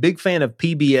were a big fan of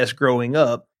PBS growing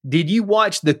up. Did you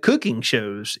watch the cooking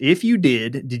shows? If you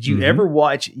did you ever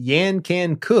watch Yan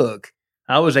Can Cook?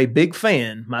 I was a big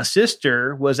fan. My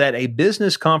sister was at a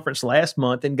business conference last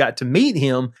month and got to meet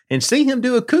him and see him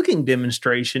do a cooking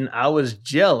demonstration. I was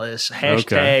jealous.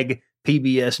 Hashtag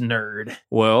PBS nerd.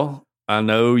 Well, I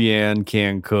know Yan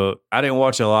Can Cook. I didn't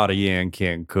watch a lot of Yan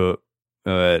Can Cook,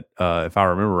 but if I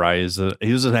remember right,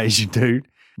 he was an Asian dude.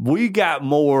 We got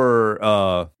more,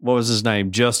 what was his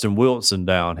name? Justin Wilson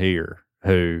down here,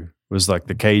 who was like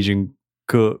the Cajun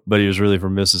cook, but he was really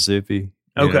from Mississippi. you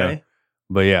know? Okay.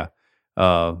 But yeah,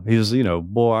 He was,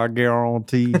 boy, I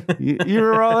guarantee. You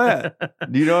remember all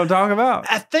that? Do you know what I'm talking about?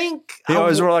 I think He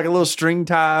always wore like a little string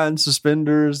tie and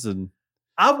suspenders. And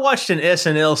I watched an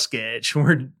SNL sketch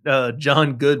where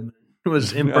John Goodman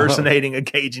was impersonating a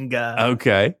Cajun guy.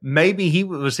 Okay. Maybe he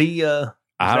was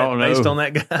I don't know. Based on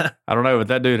that guy. I don't know, but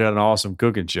that dude had an awesome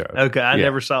cooking show. Okay, I Yeah.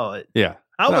 never saw it. Yeah.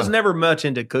 I was never much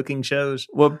into cooking shows.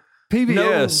 Well,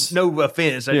 PBS. No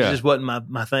offense. That just wasn't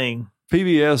my thing.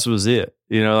 PBS was it.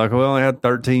 Like we only had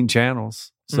 13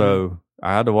 channels. So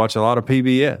I had to watch a lot of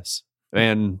PBS.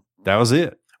 And that was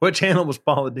it. What channel was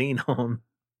Paula Dean on?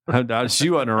 She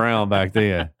wasn't around back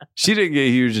then. She didn't get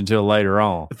huge until later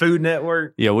on. The Food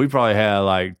Network? Yeah, we probably had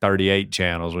like 38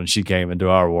 channels when she came into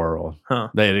our world. Huh.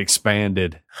 They had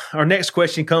expanded. Our next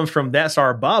question comes from That's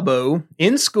Our Babo.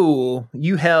 In school,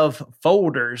 you have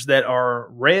folders that are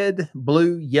red,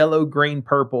 blue, yellow, green,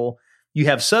 purple. You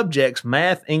have subjects,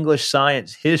 math, English,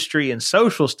 science, history, and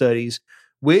social studies.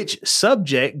 Which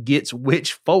subject gets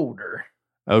which folder?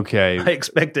 Okay. I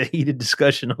expect a heated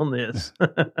discussion on this.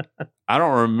 I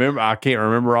don't remember. I can't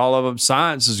remember all of them.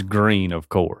 Science is green, of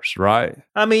course, right?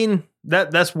 I mean,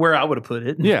 that's where I would have put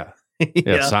it. Yeah.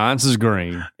 Yeah, science is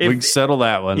green. We can settle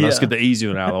that one. Let's get the easy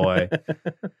one out of the way.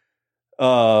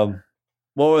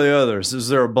 What were the others? Is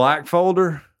there a black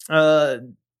folder?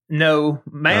 No.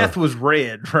 Math was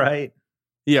red, right?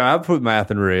 Yeah, I put math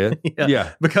in red.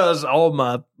 Yeah. Because all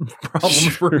my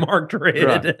problems were marked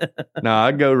red. Right. No,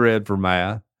 I'd go red for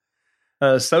math.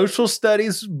 Social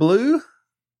studies blue.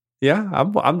 Yeah,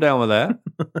 I'm down with that.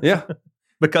 Yeah.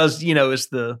 Because, it's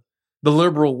the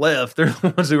liberal left. They're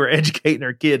the ones who are educating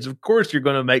our kids. Of course, you're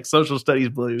going to make social studies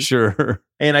blue. Sure.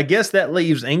 And I guess that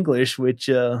leaves English,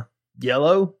 which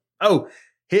yellow. Oh,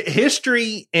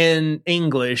 history and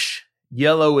English,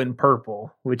 yellow and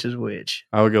purple, which is which?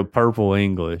 I would go purple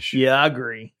English. Yeah, I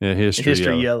agree. Yeah,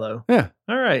 history yellow. Yeah.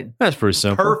 All right. That's pretty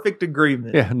simple. Perfect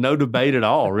agreement. Yeah, no debate at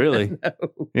all, really. No.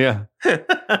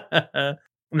 Yeah.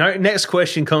 Next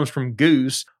question comes from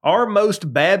Goose. Are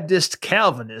most Baptist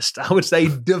Calvinists? I would say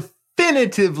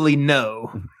definitively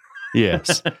no.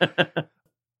 Yes.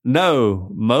 No,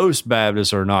 most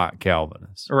Baptists are not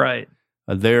Calvinists. Right.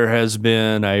 There has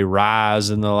been a rise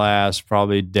in the last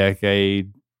probably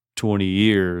decade, 20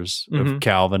 years of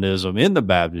Calvinism in the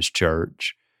Baptist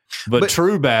church, but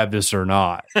true Baptists are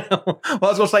not. Well, I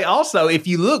was going to say also, if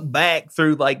you look back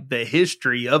through like the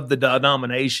history of the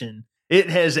denomination, it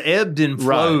has ebbed and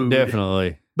flowed. Right,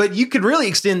 definitely. But you could really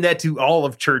extend that to all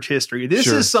of church history. This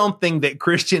is something that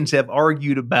Christians have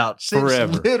argued about since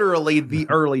literally the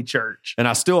early church. And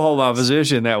I still hold my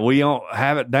position that we don't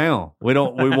have it down. We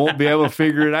won't be able to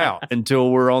figure it out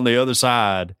until we're on the other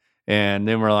side. And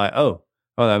then we're like, oh,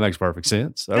 that makes perfect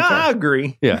sense. Okay. Yeah, I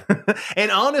agree. Yeah.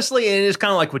 And honestly, and it's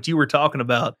kind of like what you were talking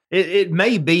about. It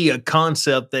may be a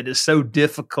concept that is so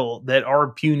difficult that our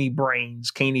puny brains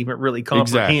can't even really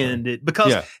comprehend it.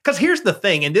 Because here's the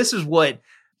thing, and this is what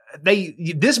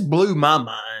this blew my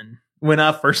mind when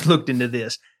I first looked into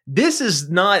this. This is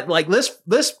not like,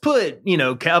 let's put,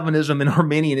 Calvinism and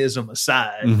Arminianism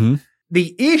aside. Mm-hmm.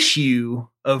 The issue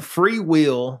of free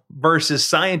will versus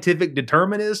scientific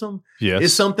determinism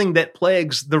is something that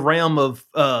plagues the realm of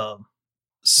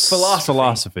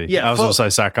philosophy. Yeah, I was going to say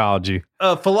psychology.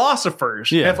 Philosophers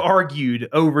have argued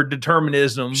over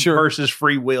determinism versus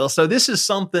free will. So this is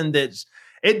something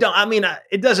it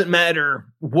doesn't matter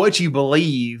what you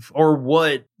believe or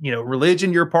what,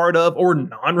 religion you're part of or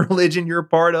non-religion you're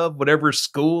part of, whatever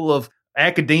school of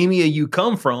academia you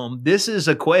come from. This is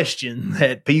a question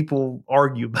that people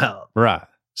argue about. Right.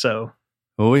 So,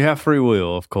 well, we have free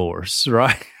will, of course,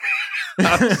 right?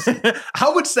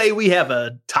 I would say we have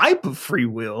a type of free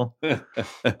will.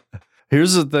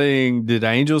 Here's the thing. Did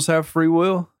angels have free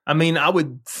will? I mean, I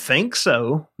would think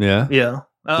so. Yeah. Yeah.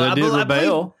 They did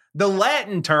rebel. The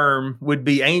Latin term would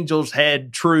be angels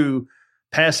had true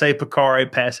passe peccare,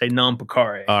 passe non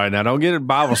peccare. All right. Now, don't get in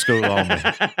Bible school on me.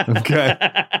 Okay.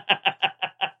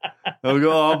 Don't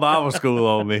go all Bible school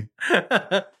on me.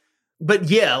 But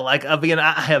yeah,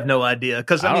 I have no idea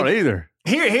because I don't either.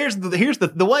 Here's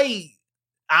the way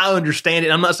I understand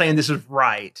it. I'm not saying this is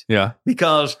right. Yeah.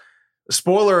 Because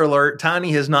spoiler alert,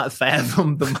 Tiny has not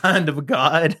fathomed the mind of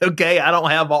God. Okay, I don't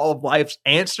have all of life's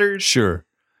answers. Sure.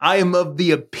 I am of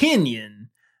the opinion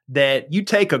that you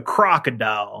take a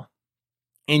crocodile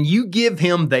and you give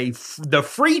him the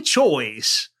free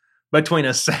choice between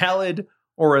a salad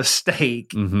or a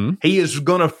steak. Mm-hmm. He is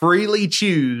going to freely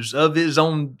choose of his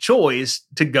own choice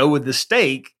to go with the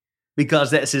steak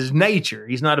because that's his nature.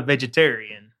 He's not a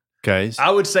vegetarian. Okay.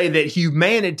 I would say that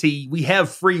humanity, we have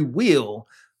free will,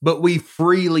 but we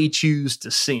freely choose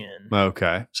to sin.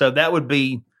 Okay. So that would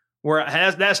be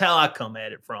That's how I come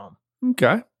at it from.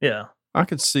 Okay. Yeah. I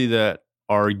could see that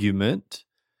argument.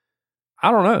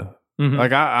 I don't know. Mhm.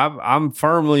 Like I'm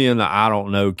firmly in the I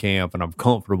don't know camp, and I'm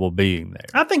comfortable being there.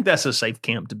 I think that's a safe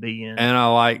camp to be in. And I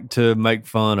like to make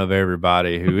fun of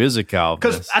everybody who is a Calvinist.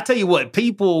 Because I tell you what,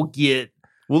 people get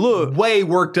way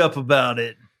worked up about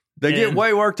it. They get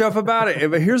way worked up about it.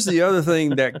 But here's the other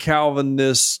thing that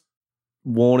Calvinists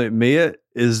won't admit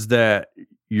is that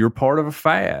you're part of a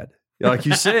fad. Like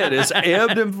you said, it's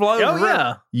ebbed and flowed. Oh,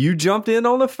 yeah. You jumped in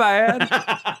on the fad.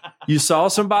 You saw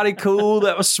somebody cool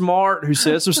that was smart who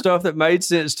said some stuff that made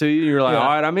sense to you. You're like, all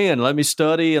right, I'm in. Let me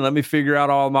study and let me figure out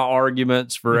all my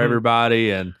arguments for everybody.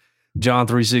 And John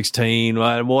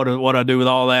 3:16, what I do with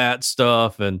all that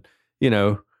stuff. And,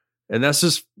 and that's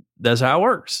how it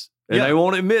works. And they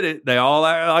won't admit it. They all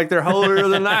act like they're holier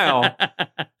than thou. And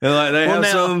like they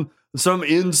have some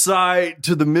insight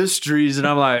to the mysteries. And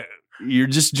I'm like, you're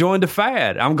just joined a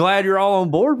fad. I'm glad you're all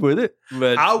on board with it,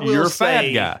 but you're a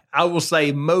fad guy. I will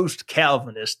say most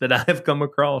Calvinists that I have come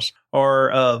across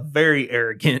are very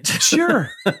arrogant.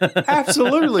 Sure.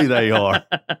 Absolutely they are.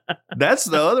 That's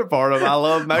the other part of I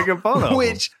love making fun of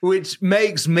which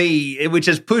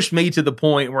has pushed me to the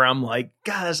point where I'm like,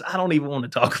 guys, I don't even want to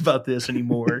talk about this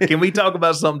anymore. Can we talk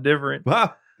about something different?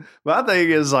 My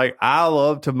thing is like, I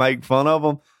love to make fun of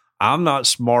them. I'm not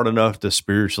smart enough to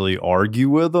spiritually argue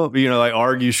with them, like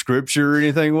argue scripture or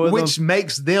anything with them. Which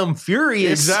makes them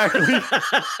furious. Exactly.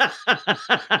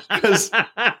 Because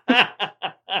I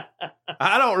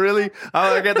don't really,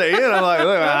 at the end, I'm like,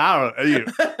 look, I don't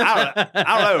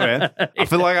know, man. I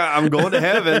feel like I'm going to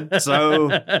heaven. So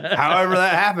however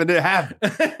that happened, it happened.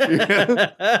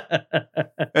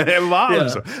 And it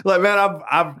bothers them. Like, man,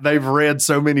 they've read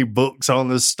so many books on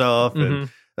this stuff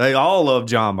and they all love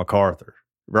John MacArthur.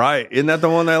 Right. Isn't that the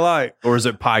one they like? Or is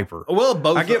it Piper? Well,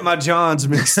 both. I get my Johns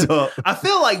mixed up. I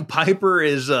feel like Piper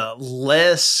is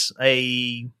less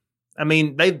they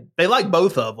like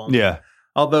both of them. Yeah.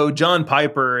 Although John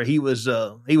Piper, he was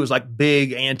like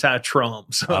big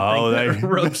anti-Trump. So I think they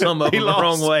rubbed some of them the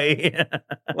wrong way.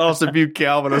 Lost a few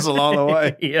Calvinists along the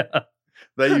way. Yeah.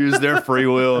 They used their free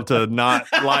will to not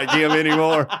like him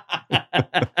anymore.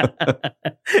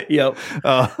 Yep.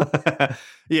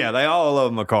 Yeah, they all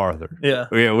love MacArthur. Yeah.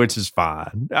 Which is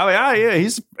fine. I mean,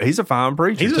 he's a fine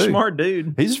preacher. He's too. a smart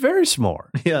dude. He's very smart.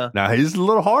 Yeah. Now he's a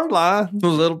little hardline. A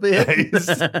little bit.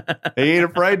 He ain't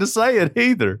afraid to say it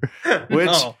either.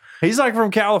 Which he's like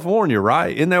from California,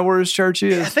 right? Isn't that where his church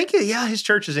is? Yeah, I think his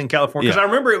church is in California. Because I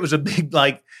remember it was a big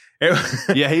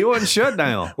yeah, he wasn't shut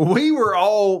down. We were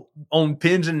all on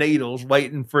pins and needles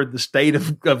waiting for the state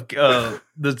of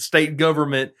the state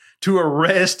government to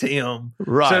arrest him,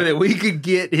 right, so that we could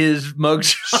get his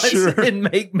mugshots and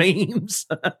make memes.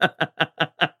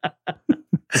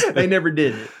 They never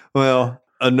did it. Well,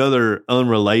 another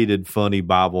unrelated funny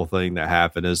Bible thing that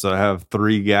happened is I have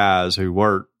 3 guys who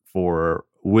work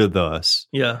with us.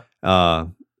 Yeah.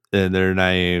 And their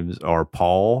names are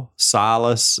Paul,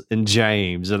 Silas, and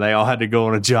James, and they all had to go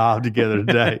on a job together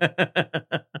today.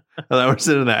 They were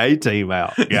sending the A-team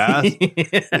out, guys.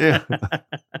 Yeah.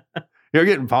 You're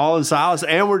getting Paul and Silas,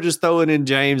 and we're just throwing in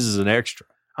James as an extra.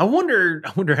 I wonder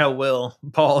how well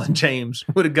Paul and James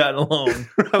would have gotten along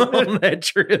on that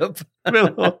trip.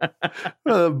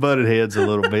 Butted heads a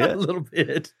little bit. A little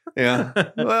bit.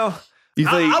 Yeah. Well,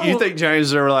 you think James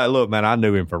is ever like, look, man, I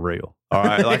knew him for real. All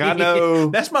right. Like, I know.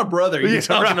 That's my brother you're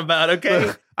talking about, okay?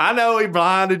 Look, I know he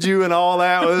blinded you and all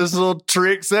that with his little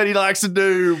tricks that he likes to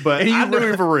do, but I knew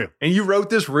him for real. And you wrote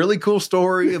this really cool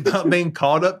story about being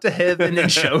caught up to heaven and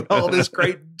showed all this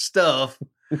great stuff.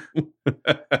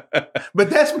 But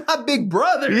that's my big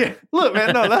brother. Yeah. Look,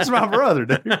 man, no, that's my brother,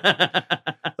 dude.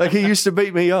 Like, he used to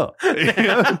beat me up. He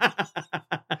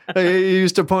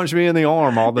used to punch me in the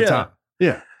arm all the time.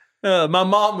 Yeah. My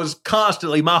mom was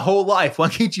constantly, my whole life, why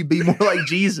can't you be more like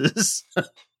Jesus?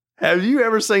 Have you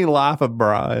ever seen Life of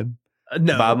Brian?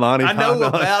 No. By Monty I know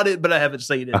Python? about it, but I haven't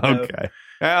seen it. No. Okay.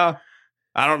 Yeah.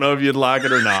 I don't know if you'd like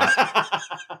it or not.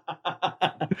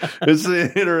 It's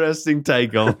an interesting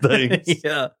take on things.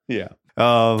 Yeah. Yeah.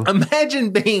 Imagine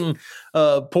being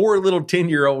poor little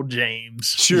 10-year-old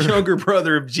James, younger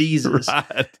brother of Jesus,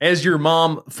 as your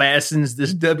mom fastens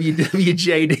this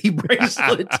WWJD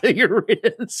bracelet to your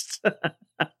wrist.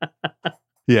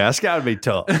 Yeah, it's got to be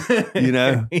tough. You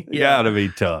know, got to be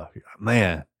tough.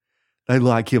 Man, they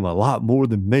like him a lot more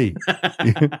than me.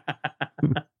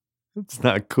 It's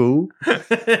not cool.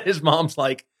 His mom's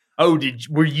like, "Oh,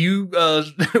 were you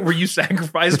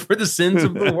sacrificed for the sins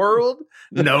of the world?"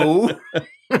 No.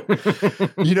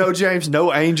 You know, James,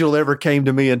 no angel ever came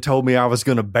to me and told me I was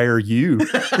going to bear you.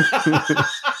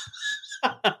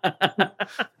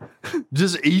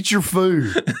 Just eat your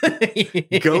food.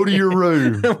 Go to your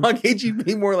room. Why can't you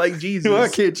be more like Jesus? Why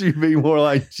can't you be more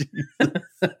like Jesus?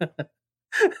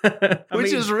 I Which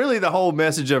mean, is really the whole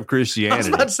message of I was Christianity.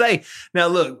 about to say, now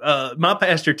look, my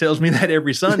pastor tells me that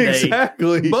every Sunday.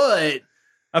 Exactly. But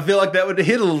I feel like that would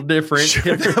hit a little different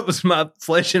Sure. if that was my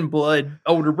flesh and blood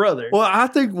older brother. Well, I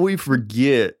think we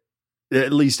forget,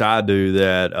 at least I do,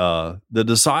 that the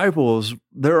disciples,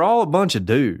 they're all a bunch of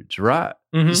dudes, right?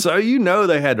 Mhm. So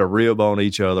they had to rib on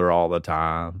each other all the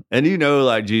time. And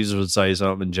like Jesus would say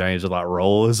something and James would like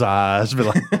roll his eyes, be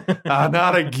like,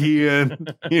 not again,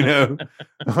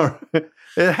 Or,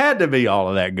 it had to be all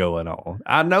of that going on.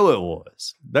 I know it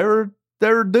was. They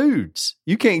were dudes.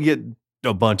 You can't get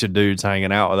a bunch of dudes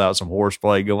hanging out without some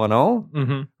horseplay going on.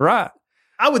 Mhm. Right.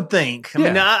 I would think. I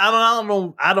mean, Yeah.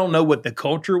 I don't know what the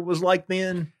culture was like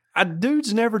then.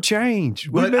 Dudes never change.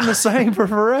 We've But been the same for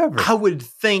forever. I would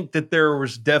think that there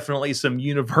was definitely some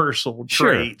universal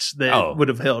Sure. traits that Oh. would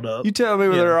have held up. You tell me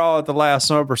when Yeah. they're all at the Last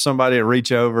Supper, somebody would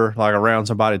reach over like around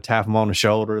somebody, tap them on the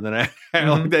shoulder, then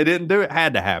like they didn't do it.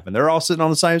 Had to happen. They're all sitting on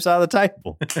the same side of the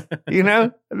table.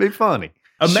 It'd be funny.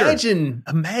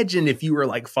 Imagine if you were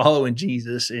like following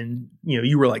Jesus and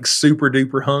you were like super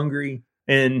duper hungry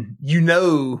and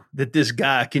that this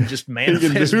guy can just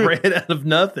manifest do it. bread out of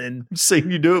nothing. I've seen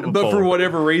you do it before. But for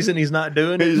whatever reason he's not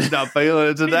doing it. He's just not feeling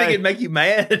it Do you think today. it'd make you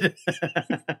mad?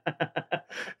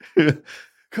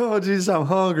 Come on, Jesus, I'm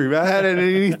hungry. Man. I hadn't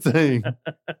eaten anything.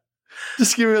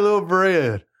 Just give me a little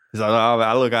bread. He's like,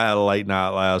 I had a late night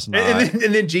last night.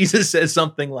 And then Jesus says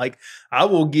something like, I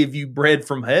will give you bread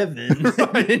from heaven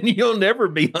and you'll never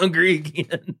be hungry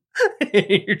again.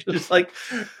 You're just like,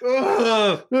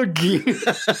 ugh.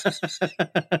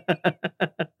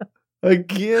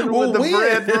 Again Well, with the when?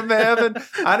 bread from heaven.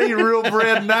 I need real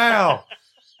bread now.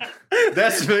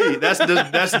 That's me.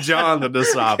 That's John the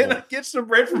disciple. Can I get some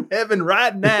bread from heaven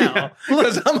right now?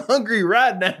 Because I'm hungry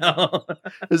right now.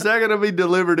 Is that going to be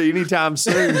delivered anytime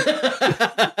soon?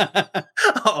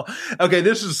 Oh, okay,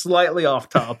 this is slightly off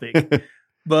topic.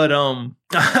 But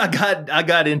I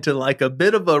got into like a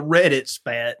bit of a Reddit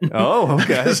spat. Oh,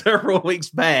 okay. Several weeks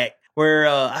back where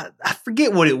I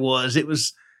forget what it was. It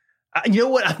was you know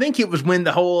what? I think it was when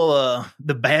the whole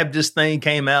the Baptist thing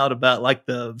came out about like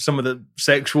some of the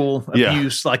sexual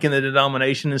abuse like in the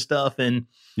denomination and stuff. And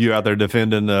you out there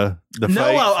defending the no, faith?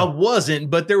 I wasn't.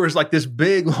 But there was like this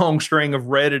big long string of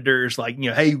Redditors like,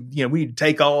 hey, we need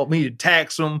to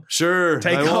tax them. Sure.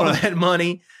 Take all that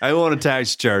money. I want to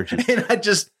tax churches. And I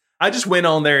just went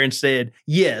on there and said,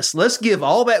 yes, let's give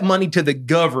all that money to the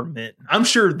government. I'm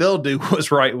sure they'll do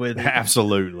what's right with it.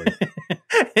 Absolutely.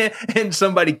 And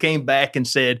somebody came back and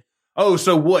said, oh,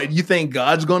 so what? You think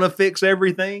God's going to fix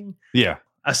everything? Yeah.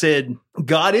 I said,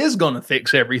 God is going to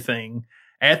fix everything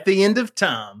at the end of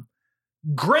time.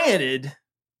 Granted,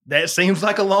 that seems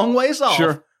like a long ways off.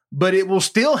 Sure. But it will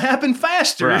still happen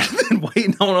faster than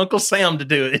waiting on Uncle Sam to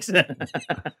do it.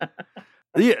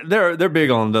 Yeah, they're big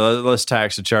on the let's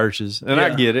tax the churches, and I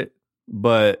Yeah. get it.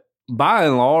 But by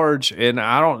and large, and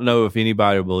I don't know if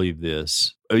anybody will believe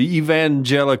this,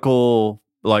 evangelical,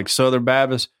 like Southern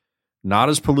Baptist, not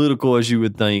as political as you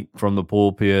would think from the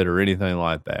pulpit or anything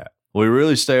like that. We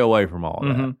really stay away from all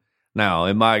that. Mhm. Now,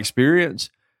 in my experience,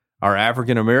 our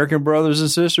African American brothers and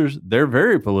sisters, they're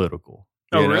very political.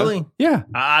 Oh, you know? really? Yeah.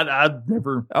 I'd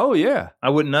never, Oh, yeah. I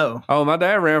wouldn't know. Oh, my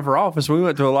dad ran for office. We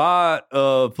went to a lot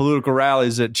of political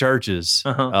rallies at churches,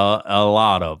 Uh-huh. a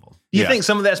lot of them. Do you think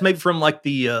some of that's maybe from like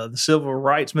the civil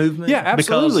rights movement? Yeah,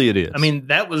 absolutely it is. I mean,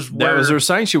 that was that was their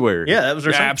sanctuary? Yeah, that was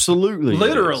their absolutely, it is.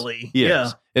 literally.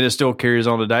 Yes. And it still carries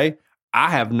on today. I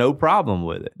have no problem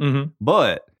with it, Yeah. Mm-hmm.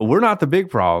 but we're not the big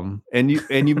problem, and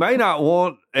you may not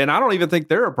want, and I don't even think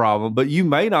they're a problem, but you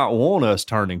may not want us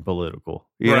turning political.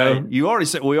 You know, Right. you already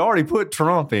said we already put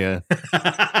Trump in.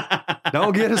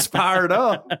 Don't get us fired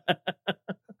up.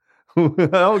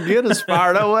 Don't get us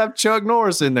fired up. We'll have Chuck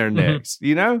Norris in there next.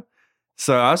 You know.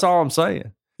 So that's all I'm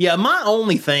saying. Yeah, my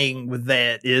only thing with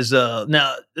that is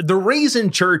now the reason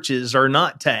churches are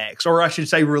not taxed, or I should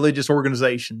say religious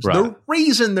organizations, Right. the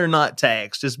reason they're not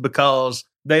taxed is because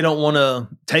they don't want to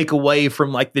take away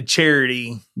from like the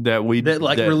charity That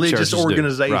that religious churches do. Right.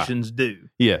 organizations do.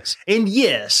 Yes. And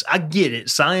yes, I get it.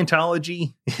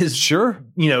 Scientology is Sure.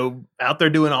 out there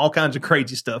doing all kinds of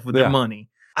crazy stuff with Yeah. their money.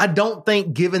 I don't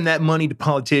think giving that money to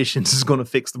politicians is going to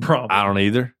fix the problem. I don't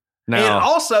either. And Now,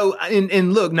 also,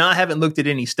 and look, now I haven't looked at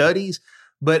any studies,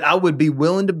 but I would be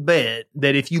willing to bet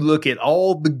that if you look at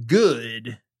all the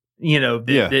good,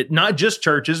 that not just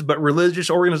churches, but religious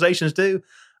organizations too,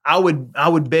 I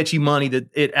would bet you money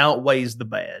that it outweighs the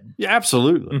bad. yeah,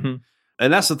 absolutely. Mhm.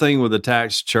 and that's the thing with the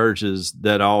tax churches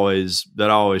that always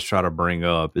try to bring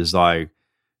up is like,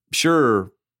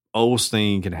 sure,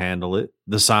 Osteen can handle it,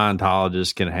 the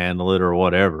Scientologists can handle it, or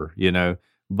whatever, you know.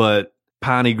 But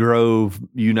Piney Grove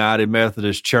United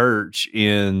Methodist Church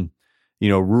in, you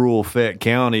know, rural Fayette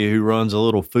County, who runs a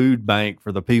little food bank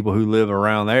for the people who live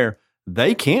around there,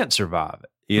 they can't survive it.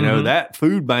 You know, that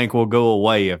food bank will go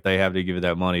away if they have to give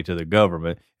that money to the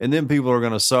government, and then people are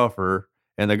going to suffer.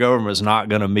 And the government's not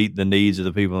going to meet the needs of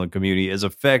the people in the community as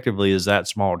effectively as that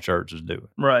small church is doing.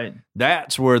 Right.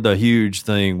 That's where the huge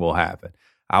thing will happen.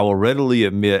 I will readily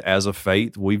admit, as a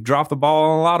faith, we've dropped the ball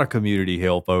on a lot of community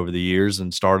health over the years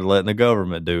and started letting the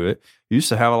government do it. We used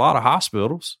to have a lot of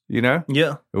hospitals, you know?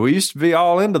 Yeah. We used to be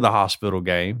all into the hospital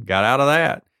game, got out of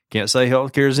that. Can't say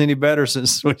healthcare is any better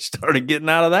since we started getting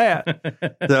out of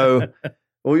that. So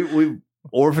we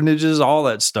orphanages, all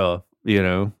that stuff, you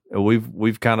know,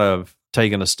 we've kind of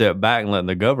taking a step back and letting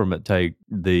the government take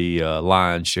the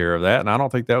lion's share of that. And I don't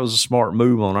think that was a smart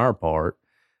move on our part.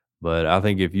 But I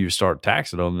think if you start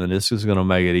taxing them, then this is going to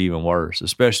make it even worse,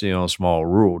 especially on small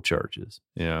rural churches.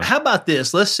 You know? How about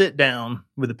this? Let's sit down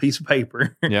with a piece of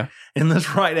paper Yeah. and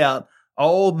let's write out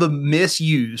all the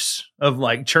misuse of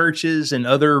like churches and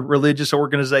other religious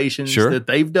organizations that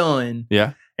they've done.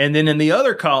 Yeah. And then in the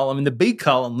other column, in the B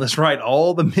column, let's write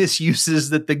all the misuses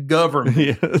that the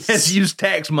government has used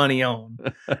tax money on.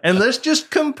 And let's just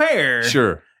compare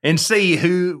and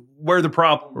see where the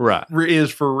problem is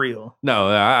for real. No,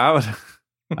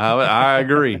 I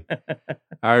agree.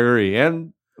 I agree.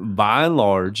 And by and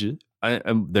large,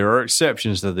 there are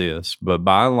exceptions to this, but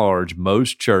by and large,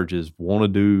 most churches want to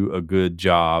do a good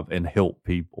job and help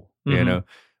people. You know,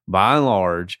 by and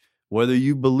large, whether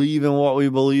you believe in what we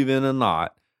believe in or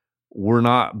not, we're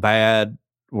not bad.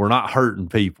 We're not hurting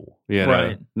people. You know?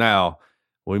 Right. Now,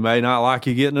 we may not like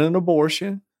you getting an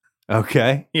abortion.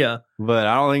 Okay. Yeah. But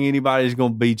I don't think anybody's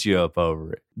going to beat you up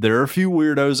over it. There are a few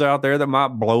weirdos out there that might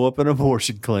blow up an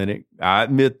abortion clinic. I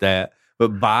admit that.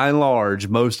 But by and large,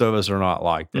 most of us are not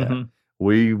like that.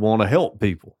 We want to help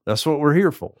people. That's what we're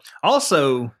here for.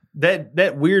 Also, that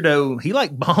weirdo, he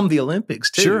like bombed the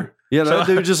Olympics too. Sure. Yeah, that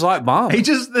dude just like bombing.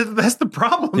 That's the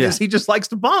problem is he just likes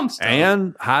to bomb stuff.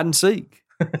 And hide and seek.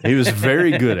 He was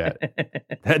very good at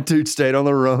it. That dude stayed on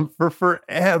the run for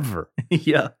forever.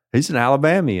 Yeah. He's an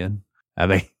Alabamian. I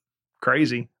mean,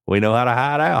 crazy. We know how to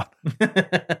hide out.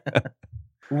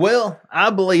 Well, I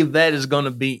believe that is going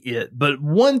to be it. But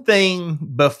one thing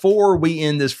before we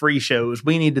end this free show is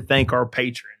we need to thank our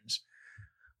patrons.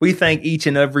 We thank each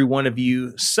and every one of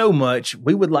you so much.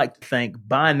 We would like to thank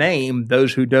by name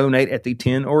those who donate at the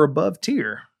 10 or above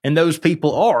tier. And those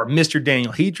people are Mr.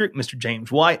 Daniel Hedrick, Mr.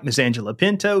 James White, Ms. Angela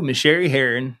Pinto, Ms. Sherry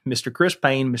Heron, Mr. Chris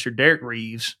Payne, Mr. Derek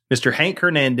Reeves, Mr. Hank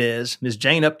Hernandez, Ms.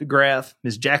 Jane Updegraff,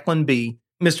 Ms. Jacqueline B.,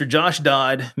 Mr. Josh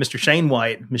Dodd, Mr. Shane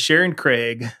White, Ms. Sharon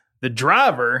Craig, the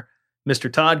driver,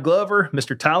 Mr. Todd Glover,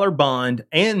 Mr. Tyler Bond,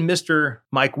 and Mr.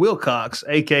 Mike Wilcox,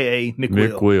 a.k.a.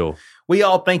 McWill. We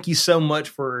all thank you so much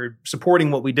for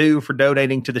supporting what we do, for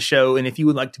donating to the show. And if you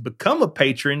would like to become a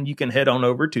patron, you can head on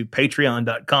over to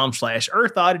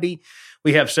patreon.com/EarthOddity.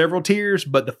 We have several tiers,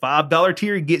 but the $5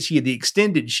 tier gets you the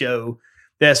extended show.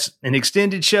 That's an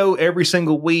extended show every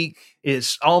single week.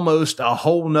 It's almost a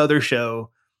whole nother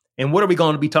show. And what are we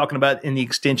going to be talking about in the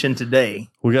extension today?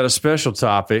 We got a special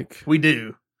topic. We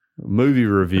do. Movie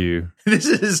review. This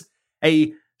is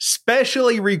a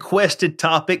specially requested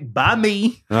topic by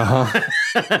me.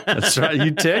 That's right.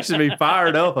 You texted me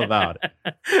fired up about it.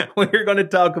 We're going to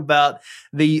talk about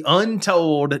the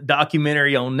Untold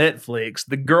documentary on Netflix,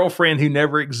 The Girlfriend Who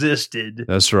Never Existed.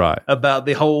 That's right. About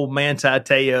the whole Manti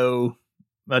Te'o,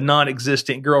 a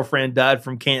non-existent girlfriend, died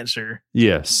from cancer.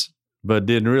 Yes, but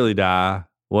didn't really die.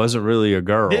 Wasn't really a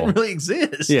girl. Didn't really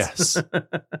exist. Yes.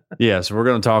 Yes, we're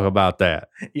going to talk about that.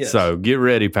 Yes. So get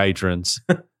ready, patrons.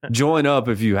 Join up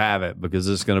if you haven't, because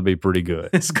it's going to be pretty good.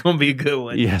 It's going to be a good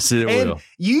one. Yes, it will.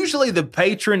 Usually the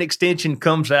patron extension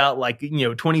comes out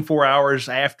 24 hours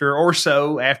after or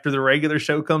so after the regular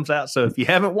show comes out. So if you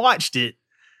haven't watched it,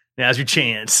 now's your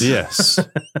chance. Yes.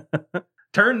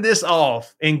 Turn this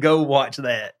off and go watch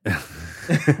that.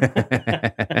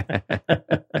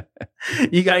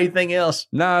 You got anything else?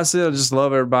 No, I said I just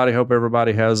love everybody. Hope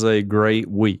everybody has a great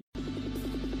week.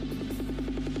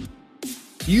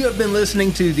 You have been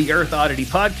listening to the Earth Oddity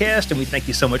podcast, and we thank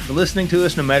you so much for listening to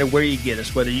us, no matter where you get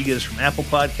us, whether you get us from Apple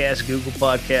Podcasts, Google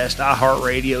Podcasts,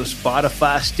 iHeartRadio,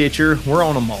 Spotify, Stitcher. We're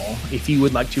on them all. If you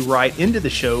would like to write into the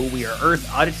show, we are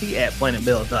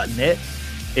earthoddity@planetbella.net.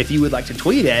 If you would like to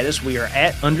tweet at us, we are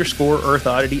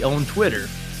 @_EarthOddity on Twitter.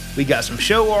 We got some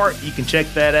show art. You can check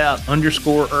that out,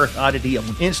 _Earth Oddity on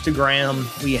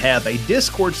Instagram. We have a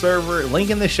Discord server, link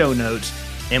in the show notes.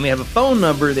 And we have a phone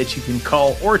number that you can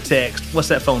call or text. What's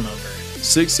that phone number?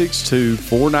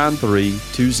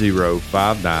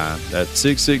 662-493-2059. That's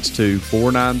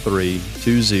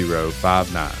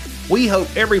 662-493-2059. We hope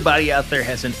everybody out there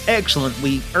has an excellent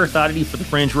week. Earth Oddity for the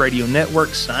Fringe Radio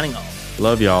Network, signing off.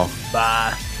 Love y'all.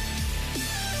 Bye.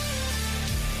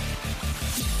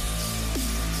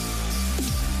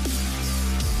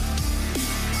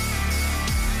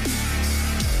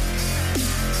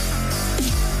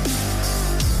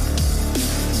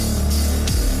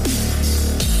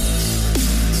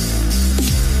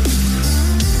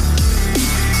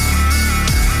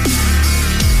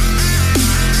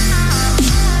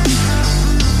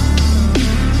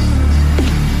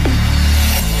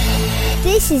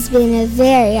 This has been a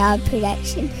very odd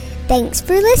production. Thanks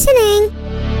for listening.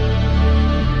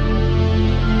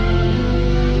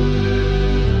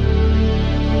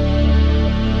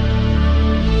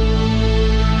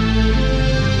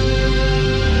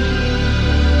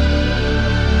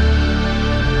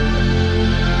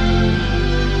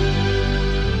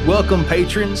 Welcome,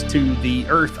 patrons, to the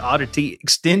Earth Oddity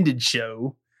Extended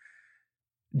Show.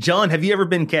 John, have you ever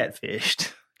been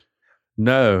catfished?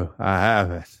 No, I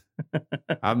haven't.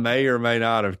 I may or may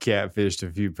not have catfished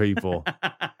a few people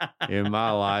in my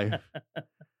life,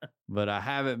 but I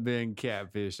haven't been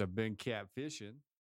catfished. I've been catfishing.